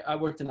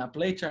worked in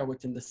Appalachia, I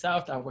worked in the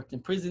South, I worked in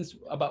prisons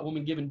about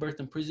women giving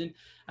birth in prison,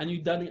 and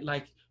you done it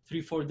like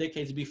 3-4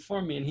 decades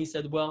before me. And he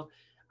said, well,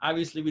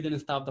 obviously we didn't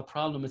stop the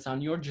problem. It's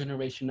on your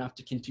generation now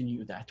to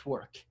continue that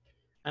work.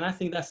 And I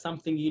think that's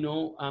something,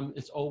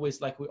 it's always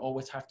like we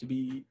always have to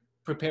be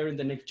preparing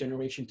the next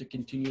generation to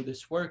continue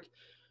this work.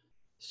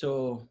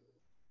 So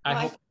I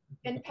hope.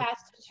 And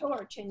pass the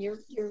torch, and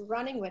you're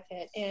running with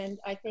it. And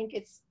I think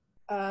it's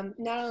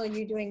not only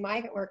you doing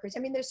migrant workers. I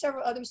mean, there's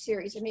several other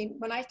series. I mean,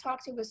 when I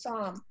talk to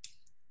Wesaam,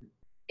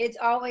 it's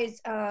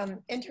always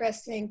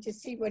interesting to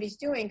see what he's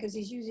doing, because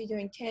he's usually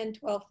doing 10,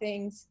 12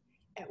 things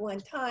at one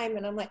time.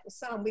 And I'm like,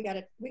 Wesaam, we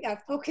gotta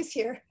focus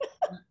here.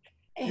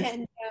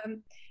 And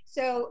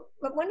so,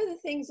 but one of the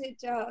things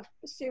that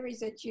series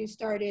that you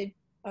started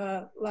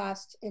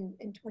last in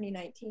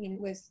 2019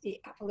 was the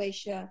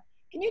Appalachia.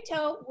 Can you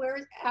tell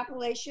where's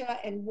Appalachia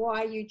and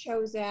why you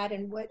chose that,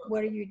 and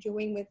what are you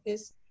doing with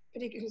this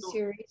particular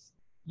series?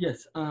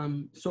 Yes.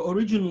 So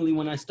originally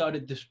when I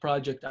started this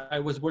project, I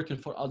was working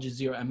for Al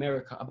Jazeera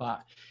America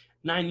about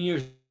 9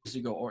 years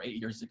ago or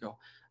 8 years ago.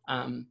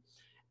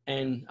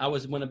 And I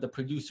was one of the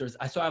producers.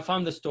 So I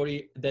found the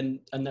story, then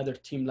another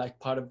team, like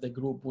part of the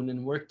group, went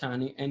and worked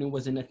on it. And it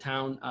was in a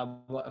town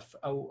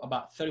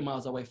about 30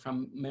 miles away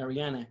from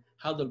Marianna,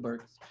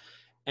 Heidelberg.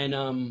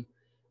 And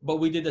but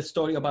we did a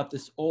story about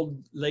this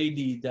old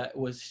lady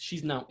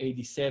she's now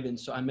 87.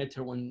 So I met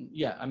her when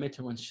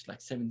she's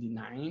like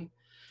 79.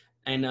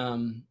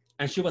 And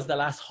she was the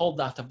last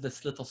holdout of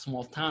this little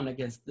small town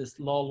against this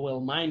Lolwell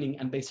mining.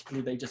 And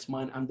basically they just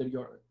mine under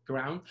your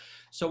ground.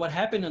 So what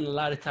happened in a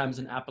lot of times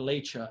in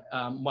Appalachia,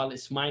 while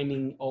it's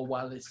mining or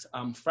while it's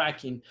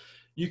fracking,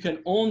 you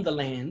can own the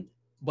land,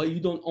 but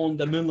you don't own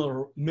the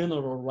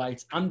mineral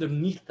rights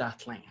underneath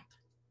that land.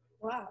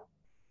 Wow.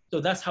 So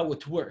that's how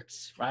it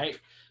works, right?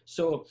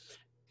 So,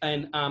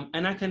 and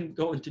I can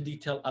go into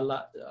detail a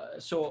lot.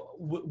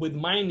 With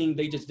mining,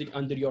 they just dig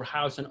under your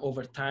house, and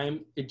over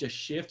time, it just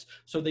shifts.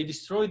 So they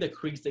destroy the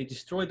creeks, they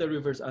destroy the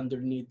rivers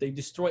underneath, they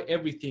destroy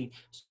everything.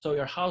 So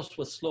your house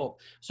will slope.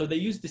 So they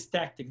use this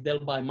tactic. They'll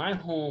buy my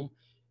home,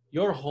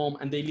 your home,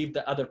 and they leave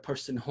the other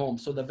person home.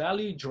 So the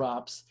value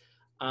drops,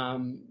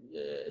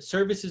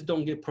 services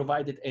don't get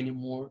provided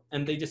anymore,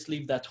 and they just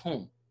leave that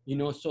home.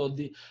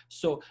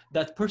 So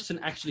that person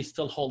actually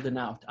still holding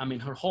out. I mean,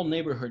 her whole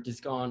neighborhood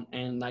is gone,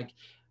 and like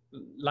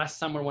last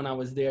summer when I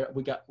was there,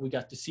 we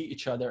got to see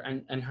each other,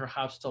 and her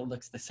house still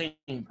looks the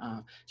same.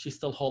 She's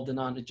still holding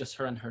on. It's just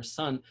her and her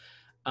son.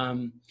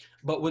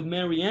 But with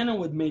Marianna,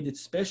 what made it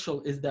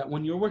special is that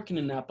when you're working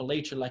in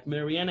Appalachia, like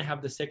Marianna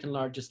have the second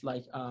largest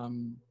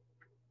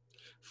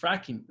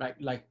fracking, right?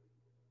 Like,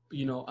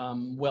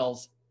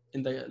 wells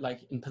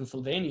in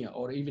Pennsylvania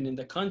or even in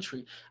the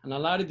country. And a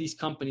lot of these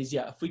companies,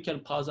 if we can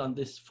pause on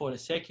this for a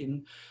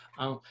second,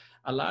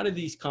 a lot of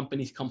these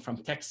companies come from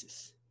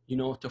Texas,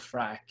 to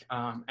frack.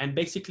 And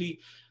basically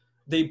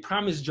they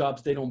promise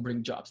jobs, they don't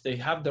bring jobs. They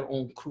have their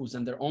own crews,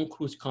 and their own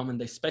crews come and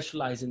they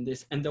specialize in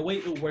this. And the way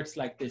it works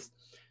like this.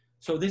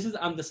 So this is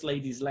on this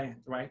lady's land,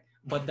 right?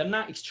 But they're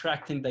not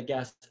extracting the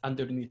gas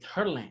underneath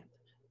her land.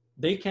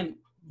 They can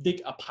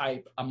dig a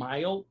pipe a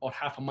mile or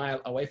half a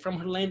mile away from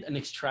her land and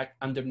extract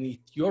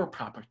underneath your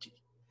property.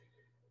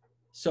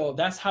 So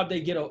that's how they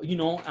get,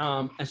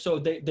 and so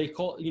they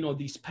call,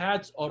 these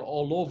pads are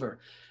all over.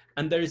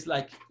 And there's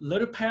like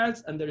little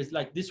pads, and there's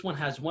like, this one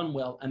has 1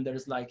 well, and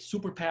there's like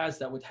super pads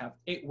that would have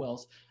 8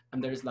 wells,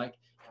 and there's like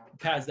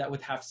pads that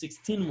would have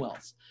 16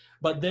 wells.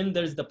 But then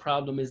there's the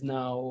problem is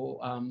now,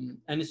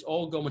 and it's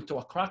all going to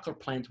a cracker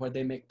plant where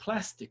they make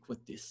plastic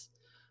with this.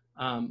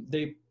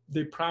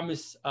 They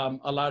promise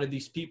a lot of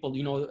these people,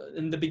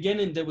 in the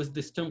beginning, there was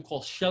this term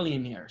called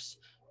shellionaires.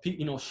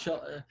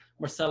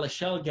 Marcellus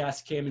shell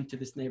gas came into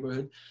this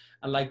neighborhood,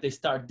 and like they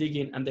start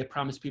digging, and they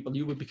promise people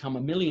you would become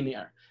a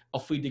millionaire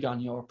if we dig on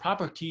your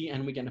property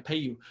and we're going to pay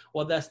you.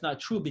 Well, that's not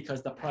true,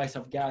 because the price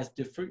of gas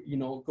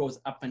goes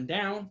up and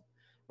down,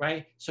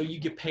 right? So you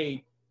get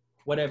paid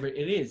whatever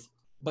it is,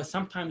 but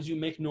sometimes you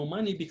make no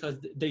money because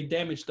they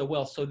damage the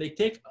well. So they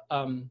take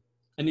an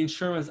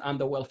insurance on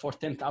the well for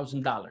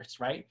 $10,000,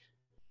 right?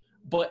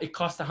 But it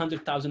costs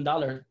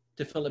 $100,000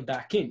 to fill it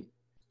back in.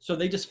 So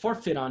they just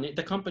forfeit on it.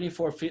 The company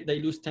forfeit,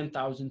 they lose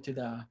 $10,000 to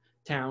the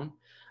town.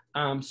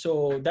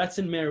 So that's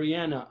in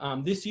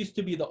Marianna. This used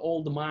to be the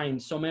old mine.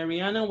 So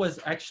Marianna was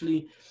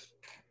actually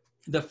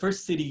the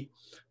first city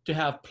to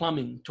have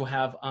plumbing, to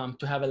have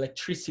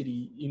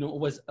electricity. It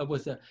was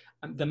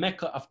the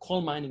mecca of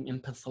coal mining in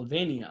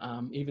Pennsylvania.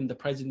 Even the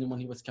president, when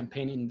he was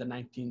campaigning in the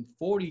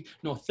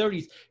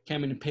 30s,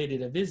 came and paid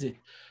it a visit.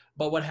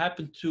 But what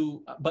happened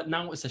but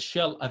now it's a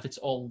shell of its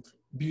old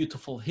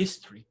beautiful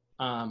history.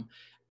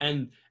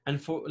 And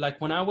for like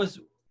when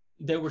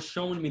they were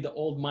showing me the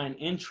old mine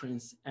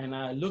entrance, and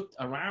I looked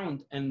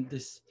around, and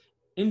this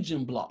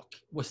engine block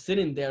was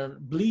sitting there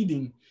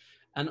bleeding,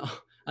 and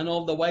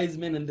all the wise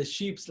men and the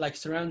sheep's like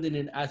surrounding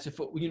it as if,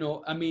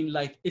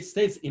 like it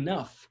says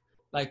enough.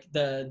 like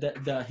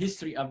the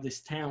history of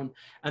this town.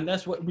 And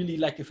that's what really,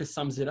 like, if it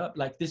sums it up,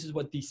 like this is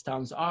what these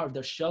towns are.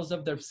 They're shells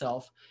of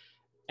themselves,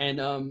 and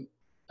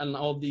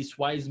all these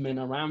wise men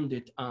around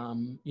it,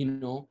 you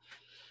know.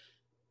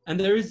 And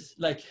there is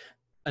like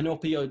an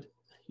opioid,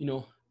 you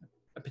know,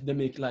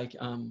 epidemic, like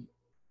on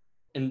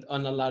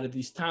a lot of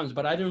these towns,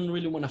 but I don't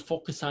really want to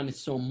focus on it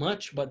so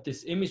much. But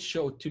this image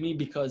showed to me,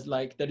 because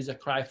like there is a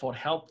cry for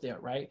help there,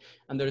 right?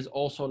 And there is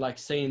also like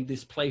saying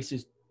these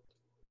places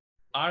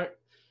are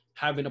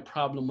having a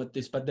problem with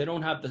this, but they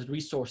don't have the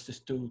resources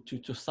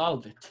to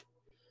solve it.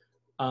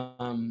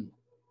 um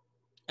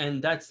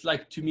and that's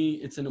like, to me,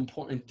 it's an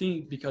important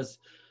thing, because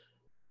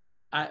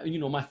you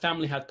know, my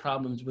family had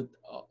problems with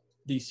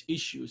these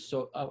issues.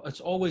 So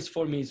it's always,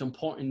 for me, it's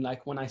important,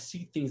 like when I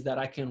see things that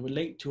I can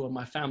relate to, and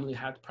my family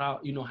had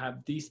you know,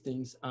 have these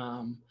things,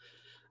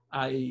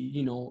 I,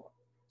 you know,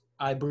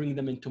 I bring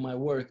them into my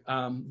work.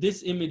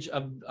 This image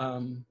of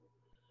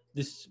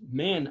this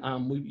man,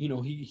 we, you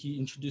know, he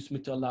introduced me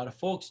to a lot of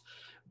folks,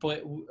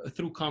 but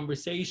through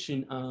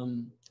conversation,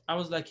 I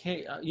was like,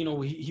 hey, you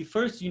know, he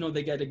first, you know,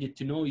 they got to get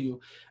to know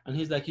you. And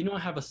he's like, you know, I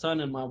have a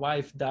son, and my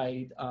wife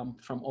died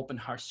from open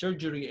heart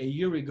surgery a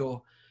year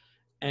ago.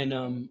 And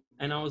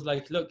I was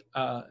like, look,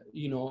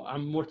 you know,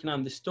 I'm working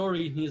on this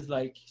story. And he's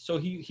like, so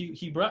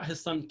he brought his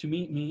son to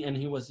meet me, and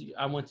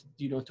I wanted,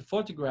 you know, to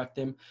photograph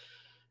them.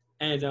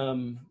 And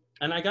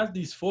I got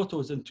these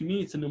photos, and to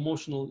me, it's an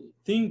emotional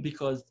thing,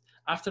 because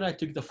after I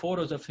took the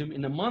photos of him,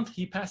 in a month,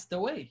 he passed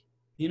away,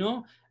 you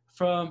know,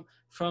 from,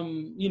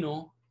 you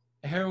know,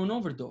 a heroin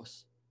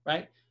overdose,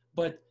 right?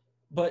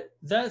 But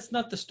that's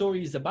not the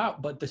story is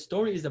about. But the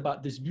story is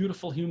about this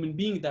beautiful human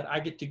being that I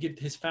get to give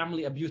his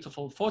family a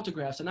beautiful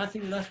photographs. And I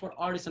think that's what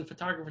artists and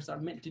photographers are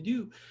meant to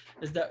do,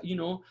 is that, you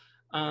know,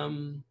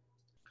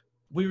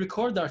 we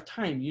record our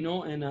time, you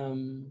know, and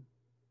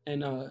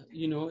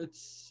you know,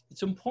 it's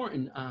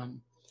important.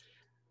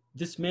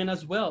 This man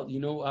as well,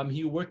 you know,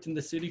 he worked in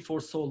the city for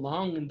so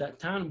long in that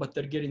town, but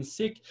they're getting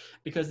sick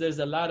because there's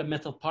a lot of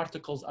metal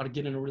particles are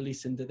getting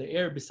released into the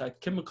air, beside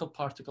chemical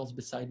particles,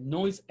 beside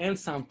noise and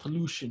sound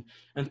pollution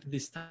into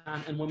this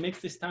town. And what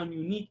makes this town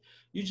unique,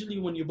 usually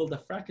when you build a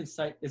fracking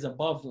site, is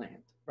above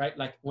land, right?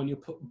 Like when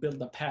you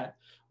build a pad.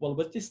 Well,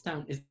 with this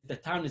town, is the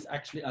town is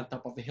actually on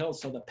top of a hill,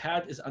 so the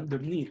pad is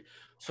underneath.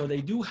 So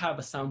they do have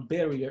a sound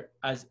barrier,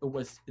 as it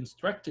was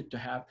instructed to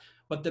have,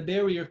 but the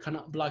barrier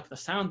cannot block the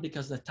sound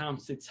because the town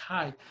sits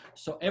high.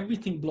 So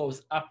everything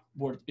blows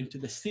upward into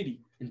the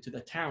city, into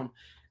the town.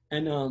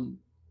 And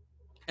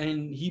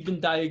he'd been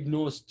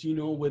diagnosed, you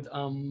know, with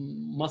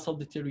muscle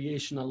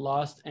deterioration, a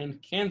loss, and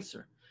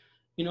cancer,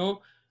 you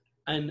know.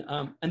 And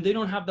they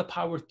don't have the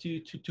power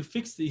to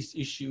fix these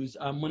issues.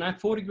 When I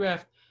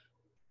photographed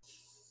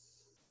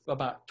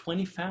about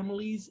 20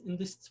 families in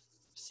this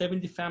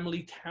 70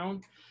 family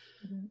town,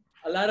 mm-hmm.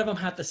 A lot of them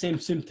had the same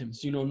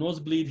symptoms, you know,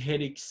 nosebleed,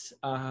 headaches,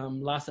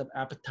 loss of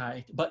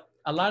appetite, but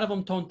a lot of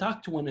them don't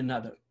talk to one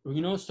another,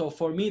 you know. So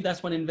for me,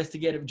 that's when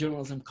investigative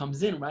journalism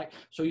comes in, right?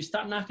 So you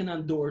start knocking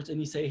on doors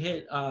and you say,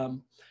 hey,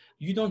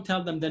 you don't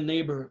tell them the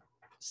neighbor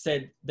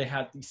said they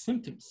had these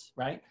symptoms,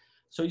 right?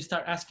 So you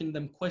start asking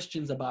them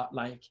questions about,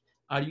 like,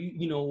 are you,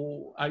 you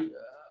know,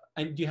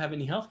 and do you have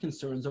any health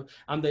concerns?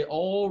 And they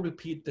all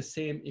repeat the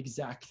same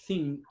exact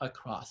thing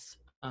across.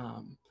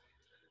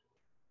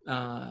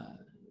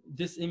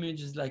 This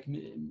image is like,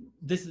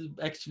 this has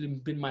actually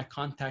been my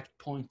contact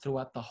point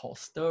throughout the whole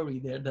story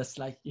there. That's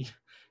like,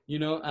 you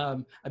know,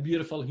 a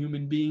beautiful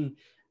human being,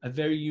 a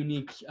very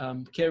unique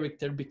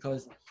character,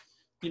 because,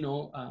 you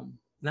know,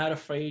 not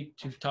afraid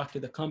to talk to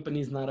the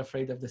companies, not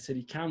afraid of the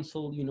city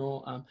council, you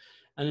know,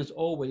 and as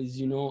always,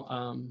 you know,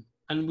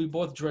 and we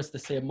both dress the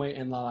same way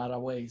in a lot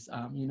of ways.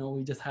 You know,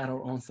 we just had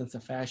our own sense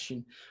of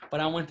fashion, but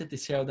I wanted to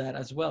share that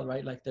as well,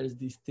 right? Like there's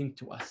this thing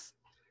to us.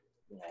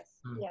 Yes,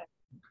 yes.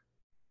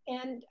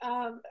 And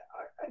are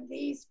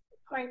these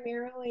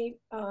primarily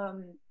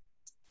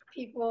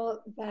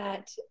people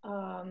that,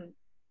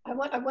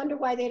 I wonder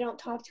why they don't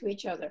talk to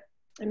each other.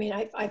 I mean,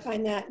 I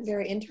find that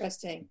very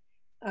interesting.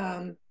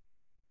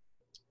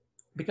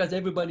 Because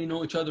everybody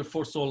know each other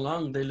for so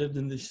long. They lived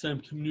in the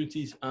same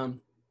communities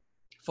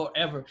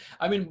forever.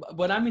 I mean,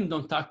 what I mean,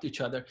 don't talk to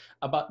each other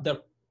about their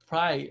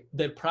pride.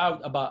 They're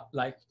proud about,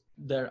 like,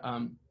 their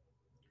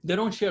they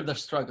don't share their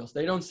struggles.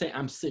 They don't say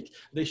I'm sick.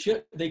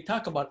 They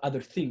talk about other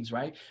things,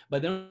 right?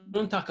 But they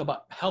don't talk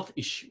about health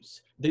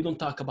issues. They don't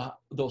talk about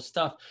those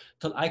stuff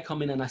till I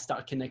come in and I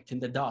start connecting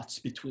the dots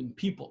between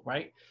people,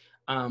 right?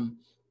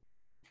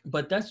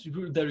 But that's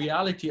the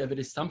reality of it,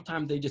 is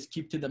sometimes they just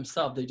keep to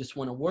themselves. They just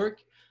want to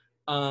work,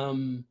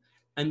 and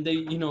they,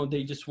 you know,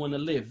 they just want to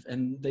live,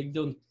 and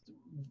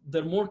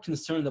they're more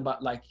concerned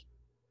about, like,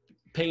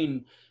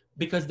 paying,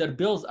 because their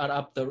bills are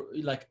up there,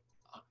 like,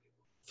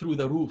 through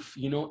the roof,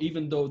 you know,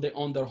 even though they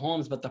own their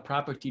homes, but the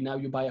property, now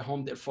you buy a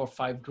home there for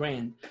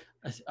 $5,000,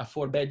 a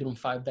 4-bedroom,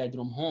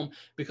 5-bedroom home,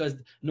 because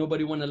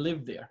nobody want to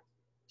live there.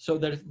 So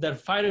they're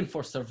fighting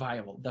for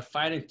survival. They're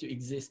fighting to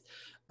exist.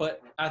 but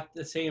at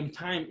the same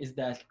time is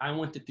that I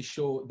wanted to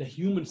show the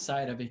human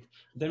side of it.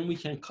 Then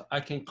I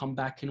can come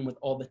back in with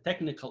all the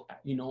technical,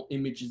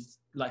 images,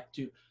 like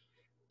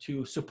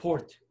to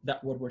support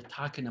that what we're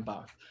talking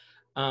about.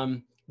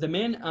 The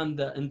man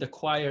in the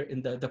choir,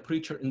 the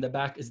preacher in the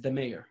back is the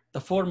mayor,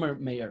 the former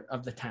mayor of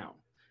the town.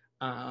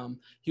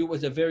 He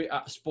was a very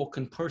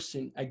outspoken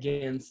person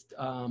against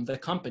the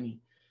company,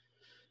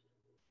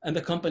 and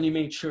the company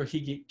made sure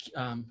he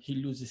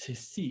loses his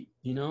seat,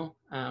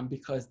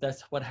 because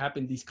that's what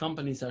happened. These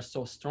companies are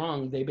so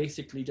strong; they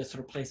basically just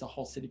replace a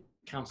whole city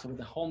council with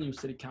a whole new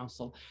city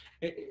council.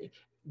 He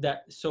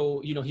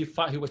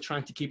was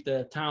trying to keep the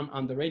town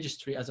on the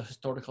registry as a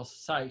historical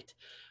site,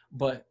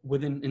 but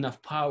within enough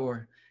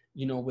power,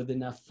 with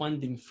enough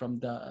funding from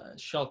the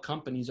shell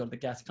companies or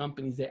the gas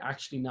companies, they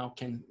actually now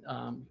can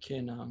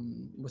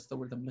what's the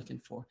word I'm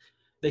looking for?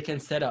 They can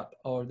set up,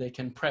 or they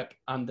can prep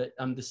on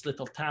this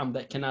little town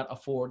that cannot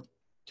afford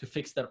to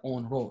fix their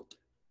own road.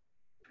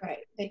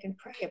 Right, they can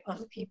prey upon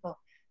the people.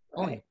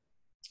 Right.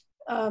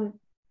 Oh, yeah.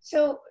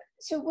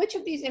 So which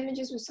of these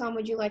images, Wesaam,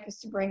 would you like us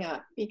to bring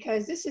up?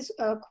 Because this is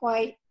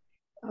quite.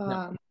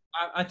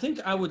 I think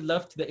I would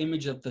love the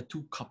image of the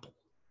two couple.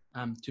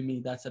 To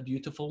me, that's a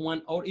beautiful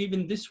one, or even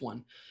this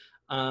one.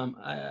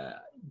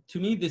 To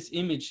me, this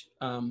image,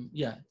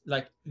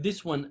 like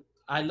this one,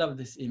 I love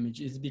this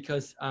image is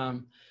because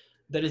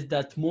there is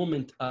that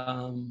moment,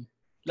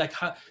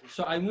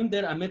 so I went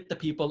there, I met the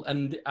people,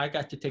 and I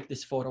got to take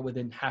this photo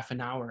within half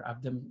an hour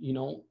of them,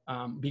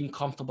 being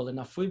comfortable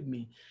enough with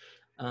me.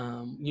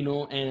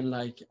 And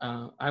like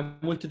I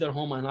went to their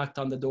home, I knocked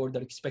on the door,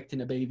 they're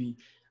expecting a baby,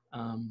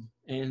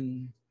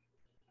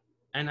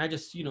 and I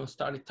just,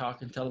 started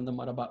talking, telling them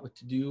what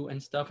to do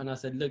and stuff. And I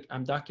said, look,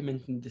 I'm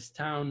documenting this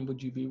town.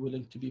 Would you be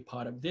willing to be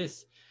part of this?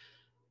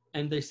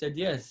 And they said,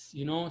 yes,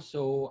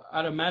 so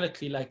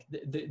automatically, like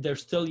they're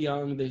still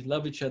young. They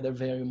love each other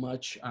very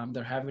much.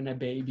 They're having a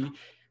baby.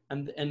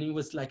 And it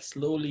was like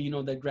slowly,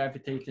 they're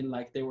gravitating,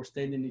 like they were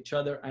standing each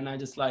other. And I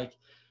just like,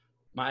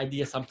 my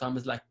idea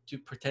sometimes is like to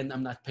pretend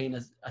I'm not paying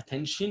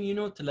attention,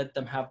 to let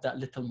them have that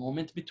little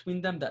moment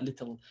between them, that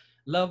little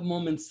love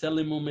moment,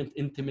 silly moment,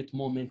 intimate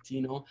moment,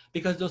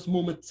 because those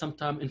moments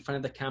sometimes in front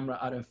of the camera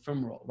are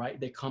ephemeral, right?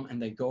 They come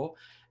and they go.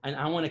 And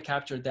I want to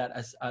capture that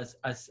as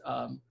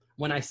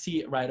when I see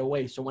it right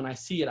away. So when I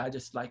see it, I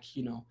just like,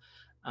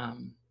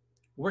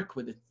 work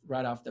with it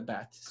right off the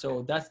bat.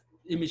 So that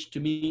image to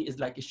me is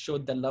like, it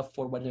showed the love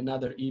for one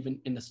another,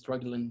 even in a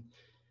struggling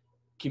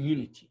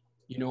community.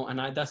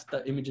 And that's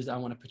the images I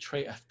want to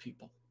portray of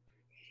people.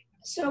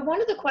 So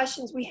one of the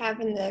questions we have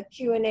in the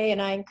Q&A,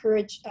 and I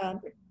encourage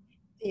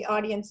the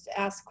audience to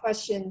ask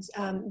questions,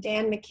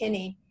 Dan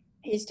McKinney,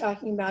 he's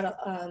talking about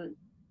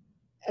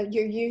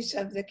your use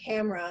of the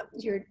camera,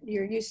 your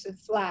use of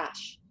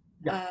flash.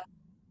 Yeah.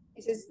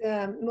 He says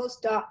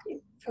most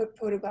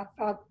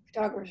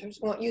photographers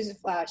won't use a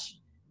flash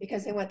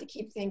because they want to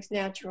keep things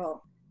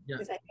natural. Yeah.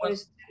 Because I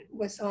noticed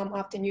Wesaam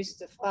often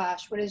uses a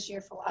flash. What is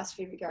your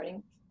philosophy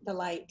regarding the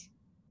light?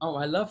 Oh,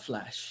 I love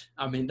flash.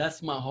 I mean,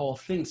 that's my whole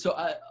thing.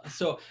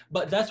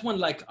 But that's when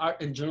like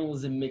art and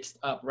journalism mixed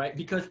up, right?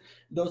 Because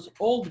those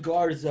old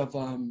guards of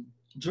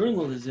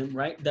journalism,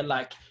 right? They're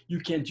like, you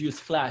can't use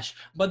flash,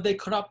 but they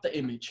corrupt the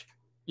image,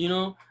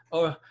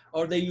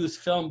 or they use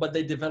film, but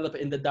they develop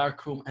it in the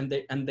dark room, and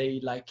they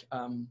like,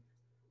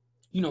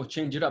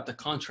 change it up, the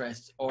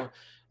contrast, or,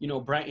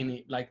 brighten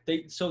it. Like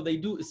they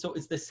do. So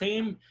it's the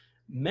same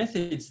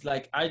methods.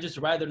 Like I just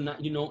rather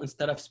not,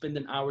 instead of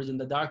spending hours in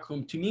the dark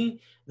room. To me,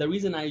 the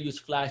reason I use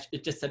flash,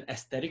 it's just an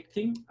aesthetic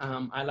thing.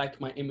 I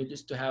like my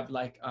images to have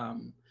like,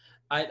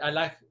 I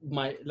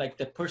like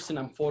the person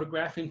I'm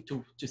photographing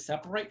to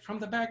separate from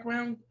the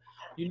background.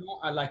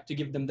 I like to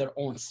give them their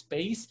own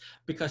space,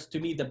 because to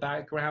me the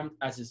background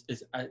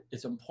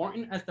is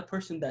important as the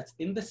person that's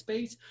in the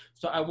space.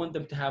 So I want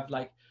them to have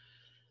like,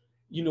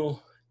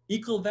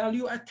 equal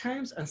value at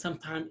times, and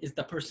sometimes is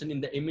the person in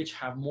the image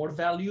have more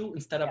value,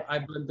 instead of I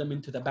blend them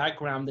into the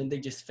background and they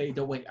just fade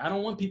away. I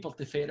don't want people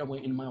to fade away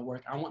in my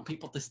work. I want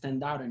people to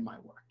stand out in my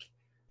work.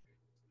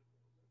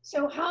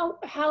 So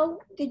how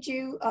did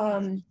you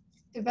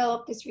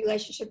develop this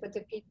relationship with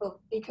the people?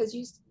 Because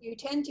you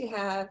tend to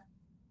have,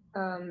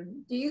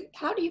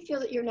 how do you feel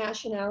that your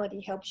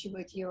nationality helps you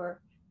with your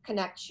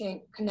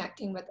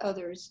connecting with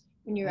others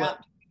when you're out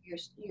your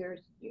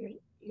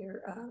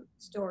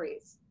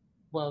stories?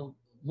 Well,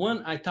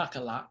 one, I talk a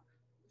lot,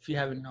 if you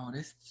haven't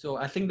noticed. So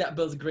I think that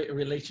builds great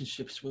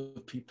relationships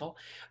with people,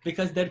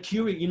 because they're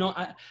curious.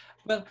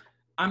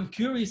 I'm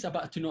curious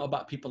to know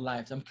about people's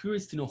lives. I'm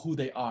curious to know who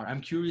they are. I'm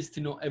curious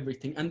to know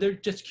everything. And they're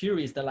just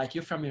curious. They're like,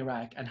 you're from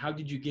Iraq, and how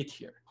did you get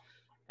here?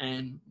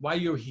 And why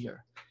you're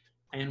here?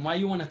 And why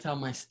you want to tell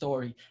my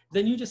story?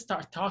 Then you just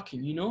start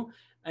talking,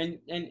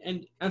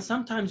 and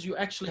sometimes you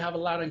actually have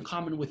a lot in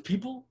common with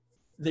people.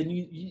 Then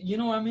you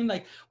know what I mean?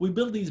 Like we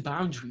build these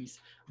boundaries,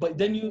 but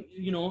then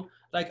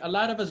like a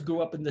lot of us grew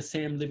up in the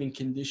same living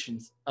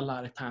conditions. A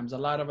lot of times, a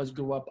lot of us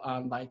grew up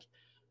on like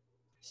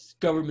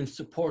government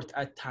support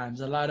at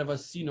times. A lot of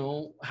us,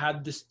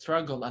 had this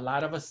struggle. A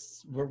lot of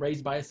us were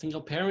raised by a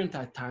single parent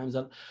at times.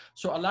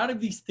 So a lot of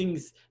these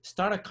things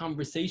start a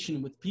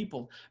conversation with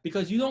people,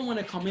 because you don't want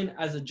to come in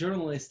as a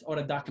journalist or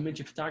a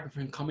documentary photographer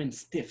and come in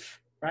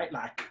stiff, right?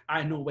 Like,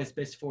 I know what's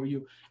best for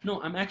you.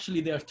 No, I'm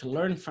actually there to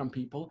learn from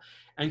people,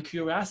 and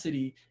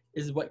curiosity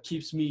is what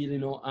keeps me,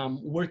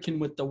 working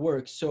with the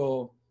work.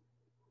 So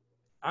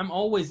I'm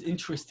always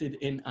interested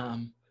in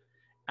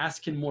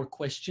asking more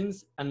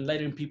questions and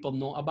letting people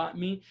know about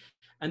me.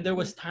 And there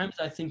was times,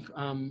 I think,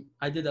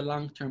 I did a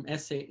long-term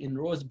essay in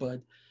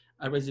Rosebud,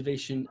 a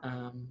reservation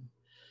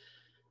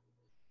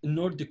in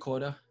North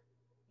Dakota.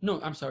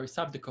 No, I'm sorry,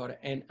 South Dakota.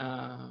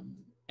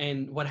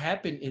 And what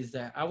happened is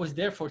that I was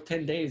there for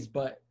 10 days,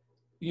 but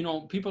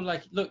people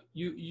like, look,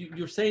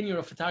 you're saying you're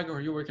a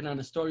photographer, you're working on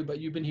a story, but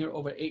you've been here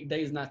over 8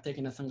 days not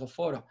taking a single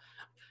photo.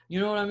 You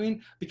know what I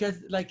mean?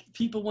 Because like,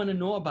 people want to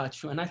know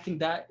about you. And I think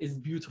that is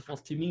beautiful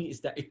to me, is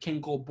that it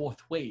can go both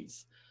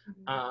ways.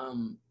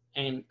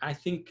 And I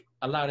think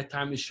a lot of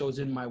time it shows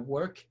in my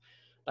work,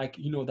 like,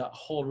 that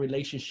whole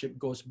relationship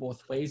goes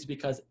both ways,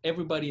 because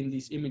everybody in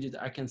these images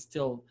I can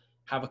still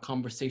have a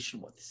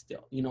conversation with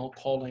still,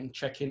 calling,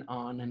 checking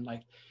on, and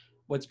like,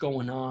 what's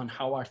going on?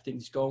 How are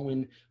things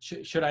going?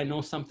 Should I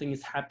know something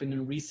is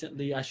happening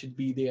recently? I should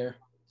be there.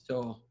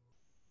 So,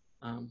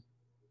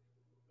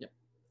 yeah.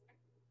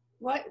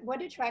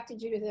 What attracted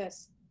you to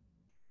this?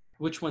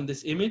 Which one?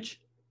 This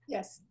image?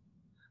 Yes.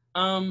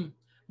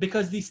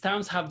 Because these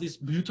towns have this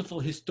beautiful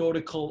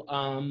historical,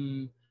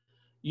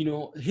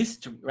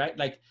 history, right?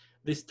 Like,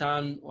 this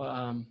town,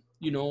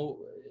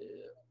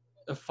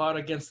 fought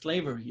against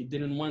slavery. It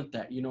didn't want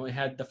that. It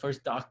had the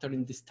first doctor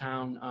in this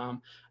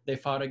town. They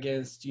fought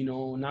against,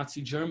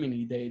 Nazi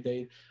Germany.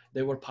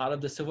 They were part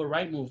of the civil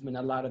rights movement,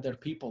 a lot of their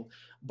people.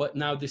 But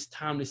now this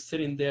town is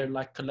sitting there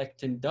like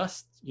collecting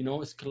dust,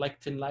 it's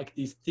collecting like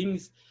these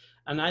things.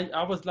 And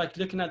I was like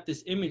looking at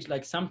this image,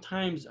 like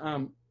sometimes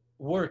an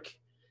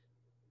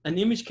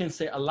image can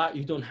say a lot.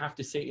 You don't have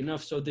to say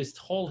enough. So this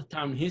whole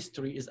town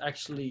history is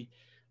actually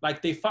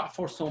like, they fought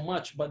for so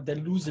much, but they're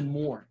losing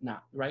more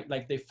now, right?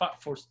 Like, they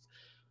fought for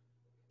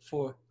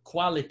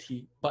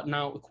quality, but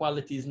now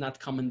quality is not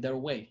coming their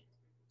way.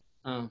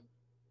 But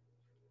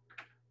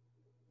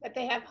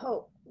they have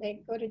hope.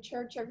 They go to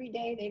church every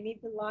day. They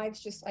lead the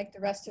lives just like the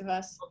rest of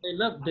us. They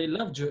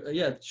love,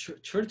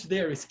 church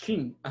there is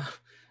king,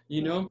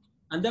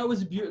 and that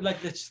was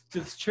like this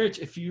church.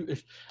 If you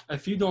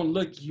don't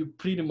look, you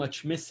pretty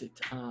much miss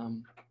it.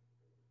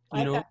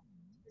 I thought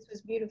this was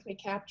beautifully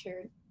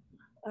captured.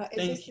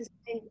 Is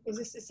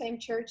this the same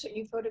church that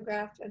you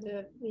photographed of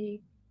the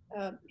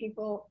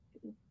people,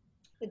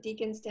 the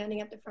deacons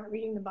standing at the front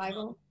reading the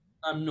Bible?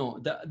 No,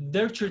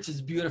 their church is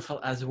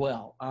beautiful as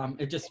well.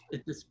 It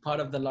is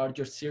part of the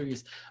larger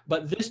series,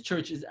 but this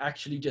church is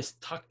actually just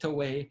tucked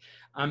away.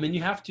 And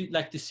you have to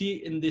to see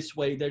it in this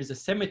way. There's a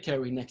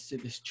cemetery next to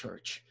this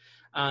church,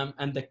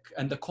 and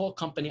the coal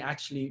company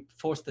actually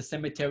forced the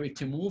cemetery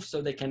to move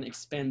so they can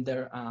expand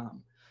their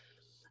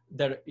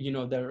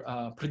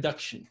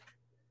production.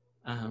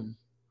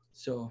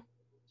 So.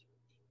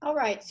 All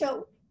right.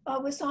 So,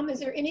 Wesaam, is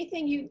there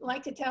anything you'd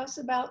like to tell us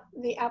about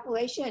the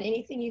Appalachian?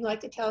 Anything you'd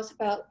like to tell us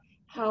about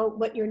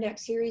what your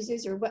next series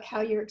is, or how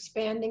you're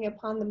expanding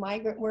upon the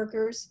migrant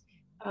workers?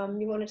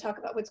 You want to talk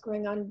about what's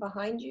going on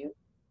behind you?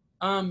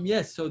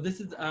 Yes. So this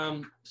is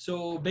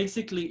so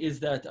basically is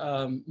that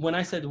when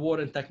I said war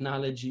and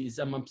technologies,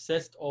 I'm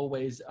obsessed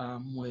always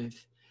with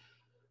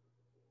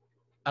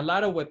a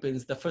lot of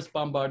weapons. The first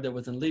bombardment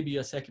was in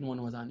Libya, second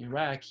one was on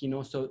Iraq,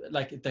 so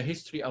like the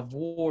history of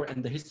war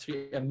and the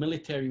history of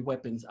military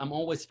weapons. I'm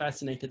always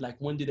fascinated, like,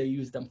 when do they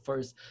use them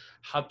first?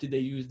 How do they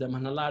use them?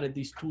 And a lot of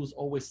these tools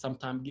always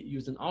sometimes get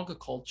used in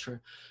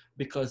agriculture,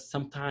 because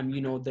sometimes,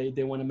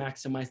 they want to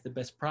maximize the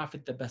best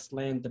profit, the best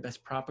land, the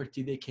best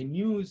property they can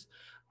use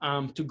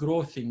to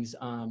grow things.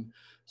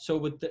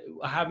 So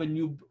I have a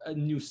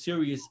new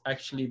series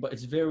actually, but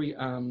it's very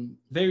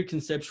very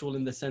conceptual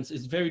in the sense,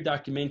 it's very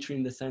documentary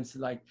in the sense,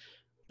 like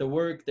the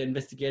work, the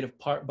investigative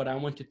part, but I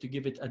wanted to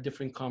give it a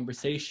different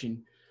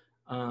conversation,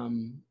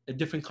 and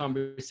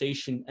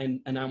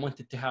I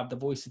wanted to have the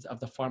voices of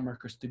the farm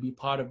workers to be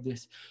part of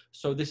this.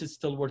 So this is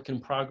still work in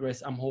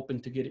progress. I'm hoping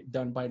to get it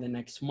done by the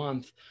next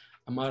month.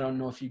 I don't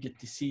know if you get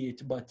to see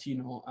it, but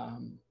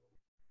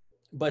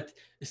but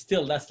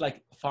still, that's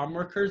like farm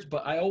workers.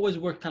 But I always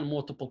worked on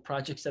multiple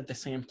projects at the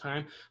same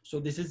time. So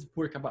this is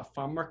work about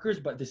farm workers,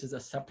 but this is a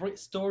separate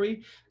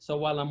story. So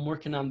while I'm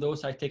working on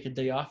those, I take a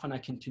day off and I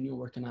continue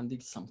working on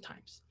these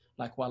sometimes,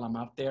 like while I'm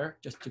out there,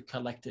 just to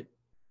collect it.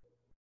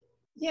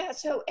 Yeah,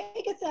 so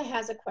Agatha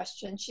has a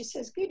question. She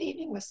says, good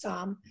evening,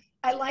 Wesaam.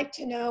 I'd like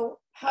to know,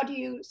 how do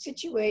you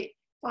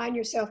find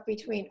yourself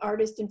between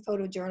artist and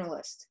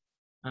photojournalist?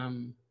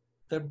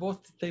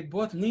 They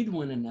both need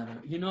one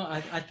another.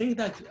 I think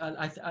that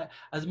I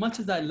as much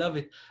as I love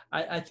it,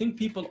 I think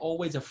people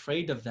always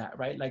afraid of that,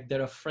 right? Like,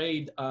 they're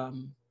afraid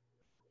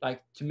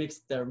like to mix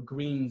their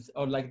greens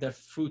or like their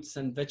fruits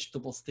and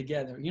vegetables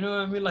together. You know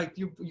what I mean? Like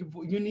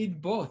you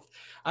need both.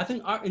 I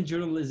think art and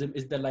journalism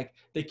is that like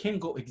they can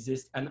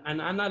coexist, and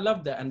I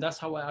love that, and that's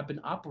how I've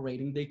been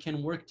operating. They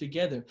can work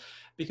together,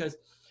 because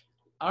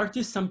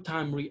artists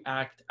sometimes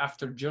react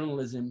after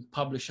journalism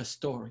publish a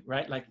story,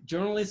 right? Like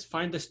journalists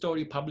find the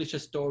story, publish a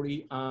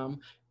story,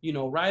 you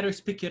know, writers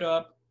pick it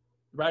up,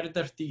 write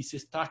their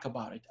thesis, talk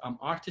about it.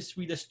 Artists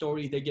read a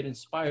story, they get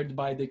inspired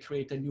by, they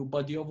create a new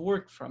body of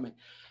work from it.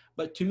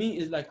 But to me,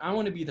 it's like, I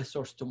want to be the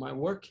source to my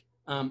work.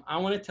 I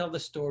want to tell the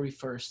story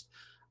first.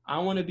 I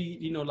want to be,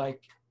 you know,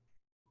 like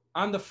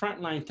on the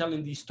front line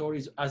telling these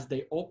stories as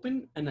they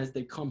open and as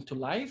they come to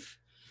life.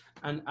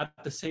 And at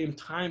the same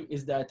time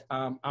is that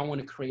I want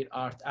to create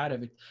art out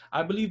of it.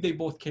 I believe they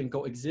both can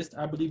coexist.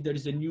 I believe there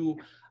is a new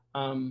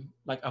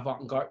like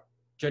avant-garde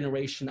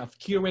generation of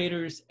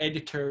curators,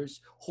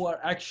 editors who are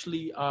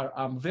actually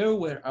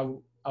very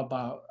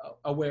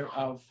aware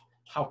of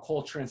how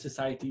culture and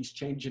society is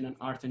changing, and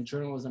art and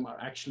journalism are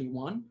actually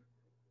one,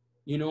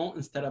 you know,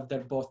 instead of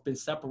they're both been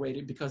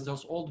separated, because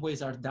those old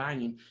ways are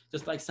dying.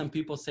 Just like some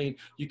people saying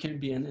you can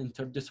be an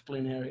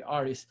interdisciplinary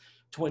artist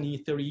 20,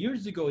 30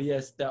 years ago,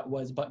 yes, that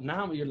was, but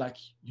now you're like,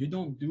 you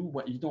don't do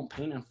what, you don't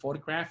paint and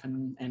photograph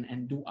and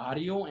do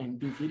audio and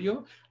do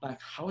video.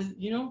 Like, how is,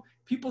 you know,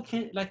 people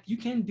can't, like, you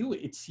can't do it.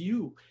 It's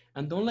you.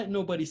 And don't let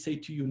nobody say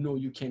to you, no,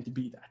 you can't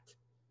be that.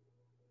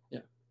 Yeah.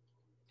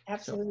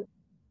 Absolutely. So,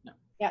 yeah.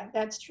 Yeah,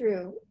 that's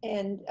true.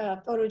 And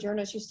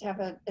photojournalists used to have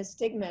a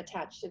stigma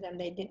attached to them.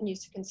 They didn't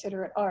used to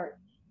consider it art.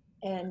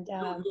 And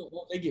No,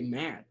 they get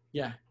mad.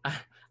 Yeah,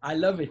 I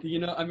love it. You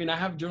know, I mean, I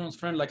have journalist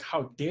friends like,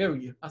 how dare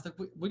you? I was like,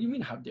 what do you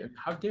mean, how dare you?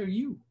 How dare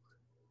you?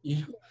 You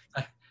know,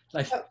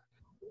 like so,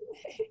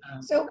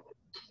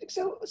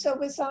 so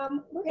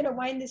Wissam, we're going to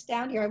wind this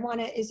down here.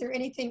 Is there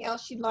anything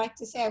else you'd like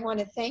to say? I want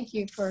to thank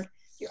you for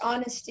your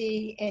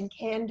honesty and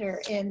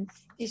candor in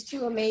these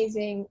two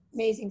amazing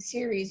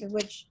series, of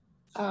which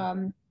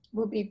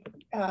we'll be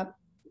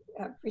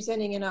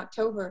presenting in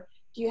October.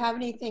 Do you have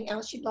anything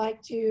else you'd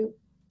like to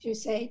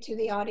say to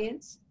the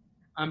audience?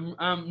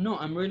 no,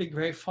 I'm really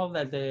grateful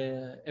that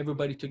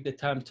everybody took the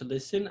time to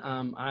listen.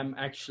 I'm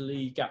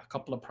actually got a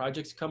couple of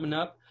projects coming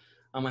up.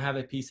 I have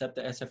a piece at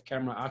the SF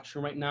Camera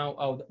auction right now.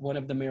 One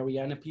of the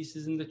Mariana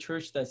pieces in the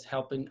church that's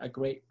helping a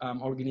great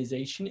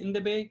organization in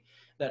the Bay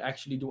that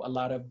actually do a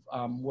lot of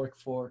work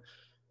for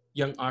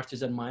young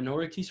artists and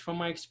minorities. From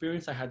my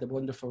experience, I had a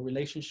wonderful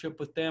relationship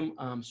with them.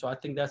 So I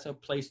think that's a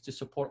place to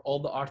support. All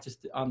the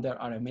artists on there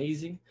are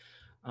amazing.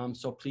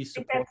 So please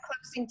support. I think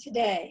that's closing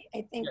today.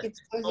 I think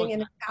it's closing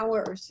in an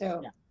hour or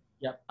so. Yeah.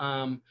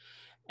 Yep.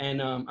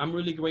 And I'm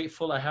really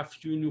grateful. I have a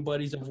few new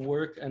buddies of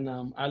work, and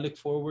I look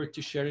forward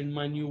to sharing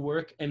my new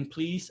work. And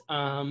please,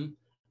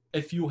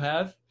 if you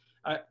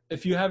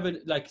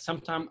haven't, like,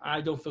 sometimes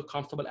I don't feel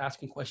comfortable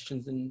asking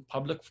questions in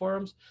public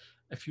forums.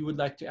 If you would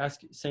like to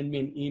ask, send me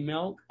an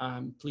email.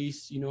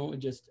 Please, you know,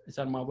 it's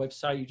on my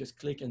website. You just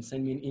click and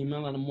send me an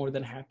email, and I'm more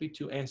than happy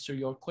to answer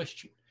your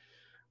question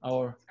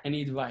or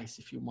any advice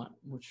if you want,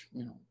 which,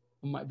 you know,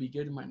 it might be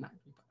good, it might not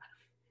be. But,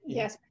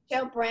 yeah. Yes,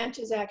 Michelle Branch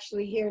is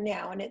actually here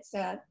now, and it's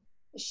a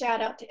shout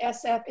out to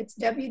SF. It's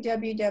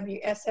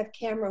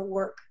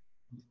www.sfcamerawork,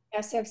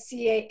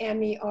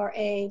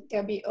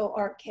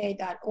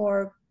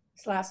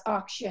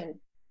 sfcamerawork.org/auction.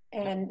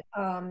 And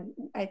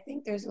I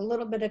think there's a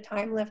little bit of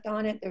time left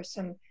on it. There's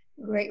some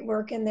great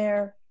work in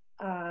there.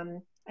 I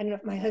don't know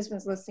if my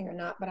husband's listening or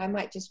not, but I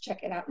might just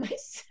check it out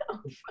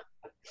myself.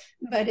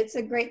 But it's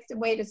a great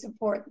way to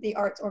support the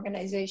arts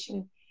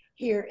organization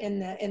here in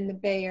the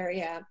Bay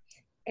Area.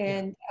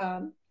 And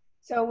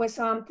so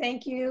Wesaam,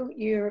 thank you.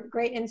 You're a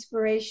great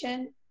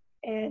inspiration,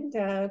 and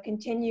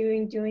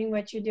continuing doing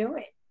what you're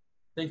doing.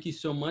 Thank you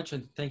so much,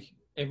 and thank you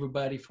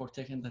everybody for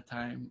taking the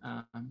time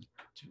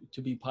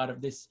to be part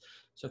of this.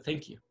 So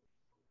thank you.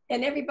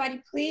 And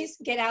everybody, please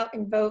get out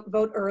and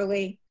vote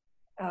early.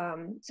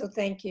 So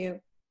thank you.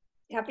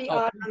 Happy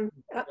autumn.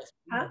 Yes,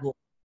 I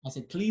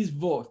said, please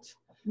vote.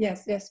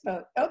 Yes,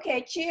 vote.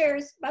 Okay,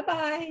 cheers.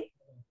 Bye-bye.